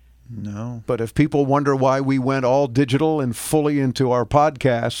 No. But if people wonder why we went all digital and fully into our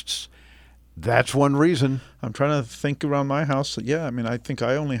podcasts, that's one reason. I'm trying to think around my house. Yeah, I mean, I think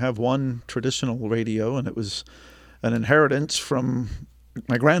I only have one traditional radio, and it was an inheritance from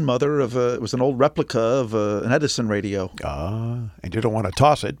my grandmother. It was an old replica of an Edison radio. And you don't want to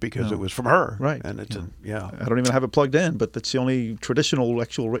toss it because it was from her. Right. And it's I don't even have it plugged in, but that's the only traditional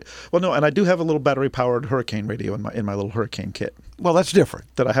actual well, no, and I do have a little battery-powered Hurricane radio in my little Hurricane kit. Well, that's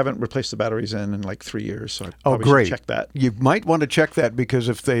different. That I haven't replaced the batteries in like 3 years, so I probably great. should check that. You might want to check that because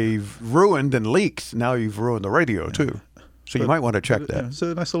if they've ruined and leaked, now you've ruined the radio too. So you might want to check that. It's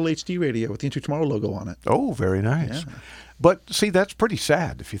a nice little HD radio with the Into Tomorrow logo on it. Oh, very nice. Yeah. But see, that's pretty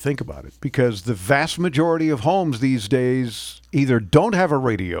sad if you think about it, because the vast majority of homes these days either don't have a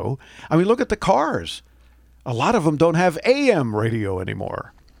radio. I mean, look at the cars. A lot of them don't have AM radio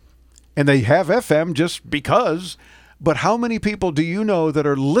anymore. And they have FM just because. But how many people do you know that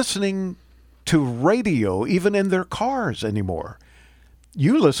are listening to radio even in their cars anymore?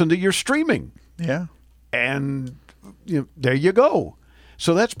 You listen to your streaming. Yeah. And there you go.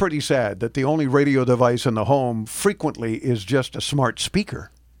 So that's pretty sad that the only radio device in the home frequently is just a smart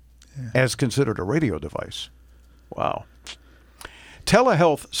speaker as considered a radio device. Wow.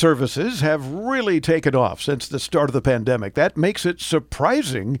 Telehealth services have really taken off since the start of the pandemic. That makes it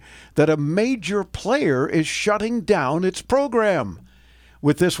surprising that a major player is shutting down its program.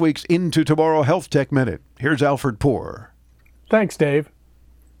 With this week's Into Tomorrow Health Tech Minute, here's Alfred Poor. Thanks, Dave.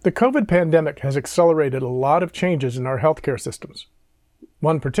 The COVID pandemic has accelerated a lot of changes in our healthcare systems.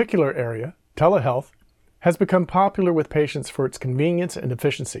 One particular area, telehealth, has become popular with patients for its convenience and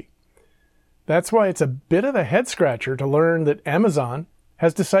efficiency. That's why it's a bit of a head-scratcher to learn that Amazon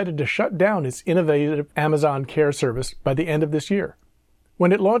has decided to shut down its innovative Amazon Care service by the end of this year.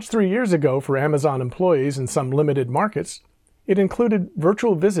 When it launched 3 years ago for Amazon employees in some limited markets, it included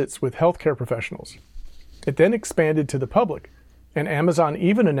virtual visits with healthcare professionals. It then expanded to the public, and Amazon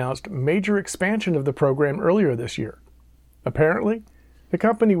even announced major expansion of the program earlier this year. Apparently, the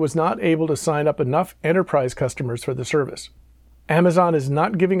company was not able to sign up enough enterprise customers for the service. Amazon is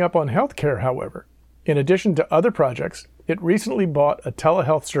not giving up on healthcare, however. In addition to other projects, it recently bought a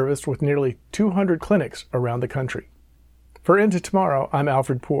telehealth service with nearly 200 clinics around the country. For Into Tomorrow, I'm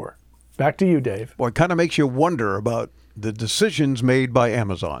Alfred Poor. Back to you, Dave. Well, it kind of makes you wonder about the decisions made by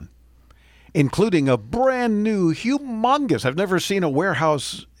Amazon, including a brand new, humongous, I've never seen a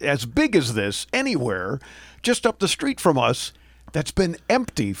warehouse as big as this anywhere, just up the street from us, that's been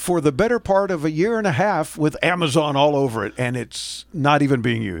empty for the better part of a year and a half with Amazon all over it, and it's not even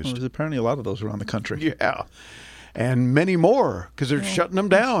being used. Well, there's apparently a lot of those around the country. Yeah, and many more because they're shutting them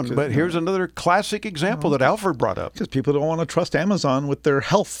down. But here's another classic example that Alfred brought up. Because people don't want to trust Amazon with their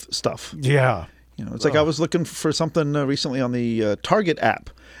health stuff. Yeah. It's like I was looking for something recently on the Target app,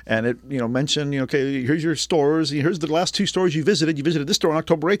 and it mentioned, okay, here's your stores. Here's the last 2 stores you visited. You visited this store on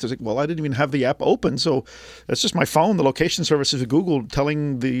October 8th. I was like, well, I didn't even have the app open, so that's just my phone. The location services of Google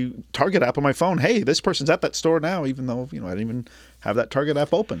telling the Target app on my phone, hey, this person's at that store now, even though I didn't even have that Target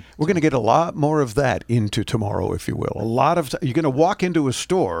app open. We're going to get a lot more of that into tomorrow, if you will. A lot of you're going to walk into a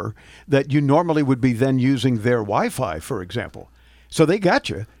store that you normally would be then using their Wi-Fi, for example. So they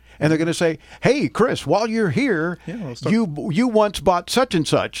got you. And they're going to say, hey, Chris, while you're here, you once bought such and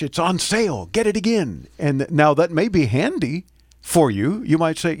such. It's on sale. Get it again. And now that may be handy for you. You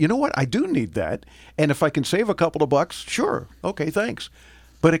might say, you know what? I do need that. And if I can save a couple of bucks, sure. Okay, thanks.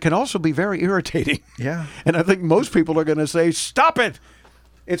 But it can also be very irritating. Yeah. And I think most people are going to say, stop it.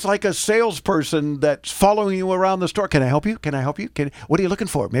 It's like a salesperson that's following you around the store. Can I help you? Can I help you? What are you looking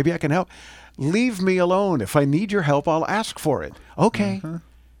for? Maybe I can help. Leave me alone. If I need your help, I'll ask for it. Okay. Mm-hmm.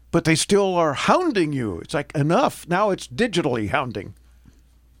 But they still are hounding you. It's like, enough. Now it's digitally hounding.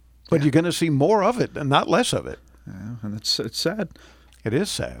 But you're going to see more of it and not less of it. Yeah, and it's sad. It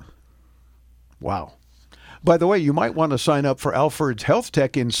is sad. Wow. By the way, you might want to sign up for Alfred's Health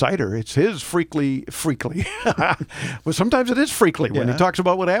Tech Insider. It's his freakly. Well, sometimes it is freakly when he talks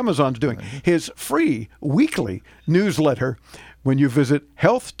about what Amazon's doing. His free weekly newsletter when you visit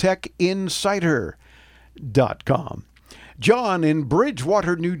healthtechinsider.com. John in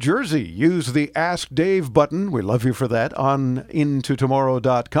Bridgewater, New Jersey, use the Ask Dave button, we love you for that, on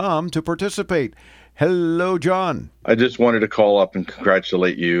intotomorrow.com to participate. Hello, John. I just wanted to call up and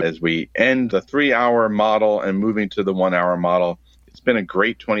congratulate you as we end the 3-hour model and moving to the 1-hour model. It's been a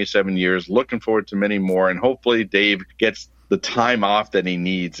great 27 years. Looking forward to many more, and hopefully Dave gets the time off that he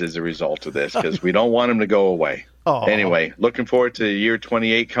needs as a result of this, because we don't want him to go away. Aww. Anyway, looking forward to year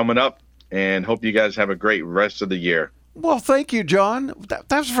 28 coming up, and hope you guys have a great rest of the year. Well, thank you, John.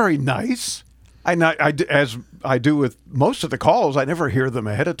 That's very nice. As I do with most of the calls, I never hear them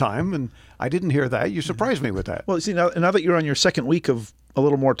ahead of time, and I didn't hear that. You surprised me with that. Well, see, now that you're on your second week of a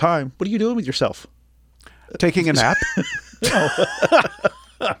little more time, what are you doing with yourself? Taking a nap.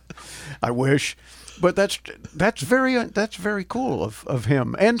 I wish. But that's very cool of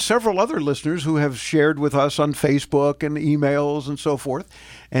him and several other listeners who have shared with us on Facebook and emails and so forth,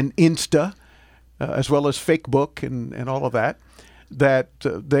 and Insta. As well as Fakebook and all of that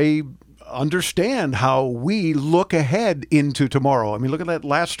they understand how we look ahead into tomorrow. I mean, look at that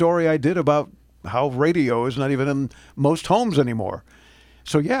last story I did about how radio is not even in most homes anymore.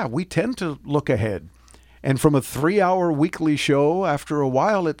 So, yeah, we tend to look ahead. And from a 3-hour weekly show, after a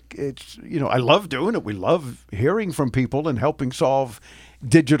while, it's I love doing it. We love hearing from people and helping solve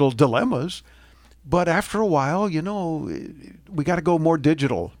digital dilemmas. But after a while, we got to go more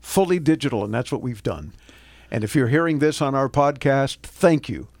digital, fully digital, and that's what we've done. And if you're hearing this on our podcast, thank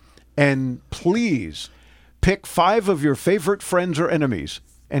you. And please pick 5 of your favorite friends or enemies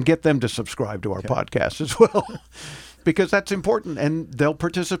and get them to subscribe to our podcast as well. Because that's important, and they'll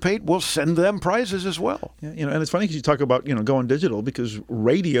participate. We'll send them prizes as well. Yeah, and it's funny because you talk about, going digital, because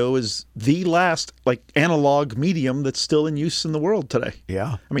radio is the last analog medium that's still in use in the world today.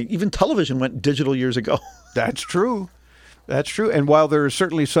 Yeah. I mean, even television went digital years ago. That's true. That's true. And while there is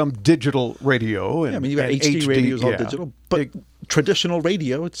certainly some digital radio, and you got HD radio is all digital, but traditional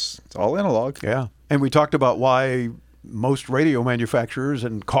radio, it's all analog. Yeah. And we talked about why most radio manufacturers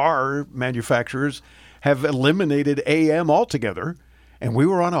and car manufacturers have eliminated AM altogether. And we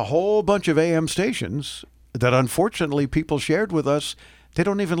were on a whole bunch of AM stations that unfortunately people shared with us. They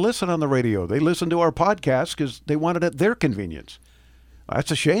don't even listen on the radio. They listen to our podcast because they want it at their convenience. That's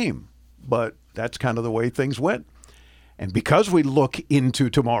a shame, but that's kind of the way things went. And because we look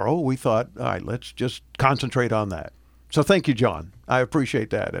into tomorrow, we thought, all right, let's just concentrate on that. So thank you, John. I appreciate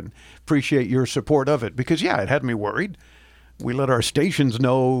that and appreciate your support of it because, it had me worried. We let our stations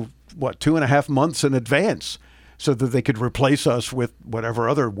know, 2.5 months in advance so that they could replace us with whatever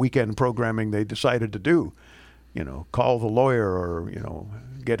other weekend programming they decided to do. Call the lawyer or,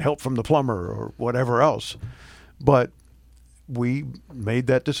 get help from the plumber or whatever else. But we made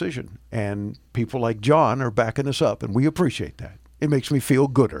that decision, and people like John are backing us up, and we appreciate that. It makes me feel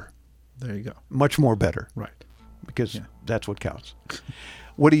gooder. There you go. Much more better. Right. Because that's what counts.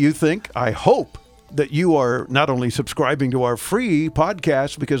 What do you think? I hope that you are not only subscribing to our free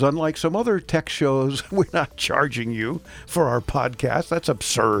podcast, because unlike some other tech shows, we're not charging you for our podcast. That's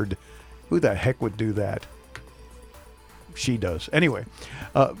absurd. Who the heck would do that? She does. Anyway,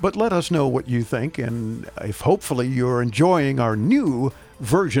 but let us know what you think, and if hopefully you're enjoying our new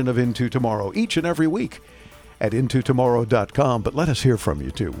version of Into Tomorrow each and every week at intotomorrow.com. But let us hear from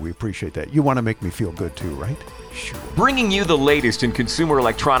you, too. We appreciate that. You want to make me feel good, too, right? Sure. Bringing you the latest in consumer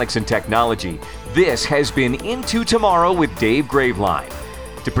electronics and technology, this has been Into Tomorrow with Dave Graveline.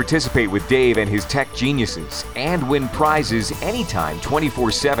 To participate with Dave and his tech geniuses and win prizes anytime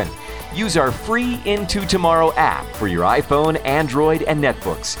 24/7, use our free Into Tomorrow app for your iPhone, Android, and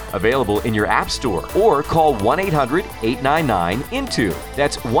netbooks. Available in your app store or call 1-800-899-INTO.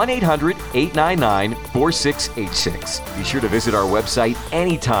 That's 1-800-899-4686. Be sure to visit our website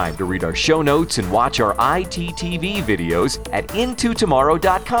anytime to read our show notes and watch our ITTV videos at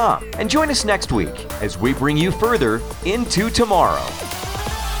intotomorrow.com. And join us next week as we bring you further Into Tomorrow.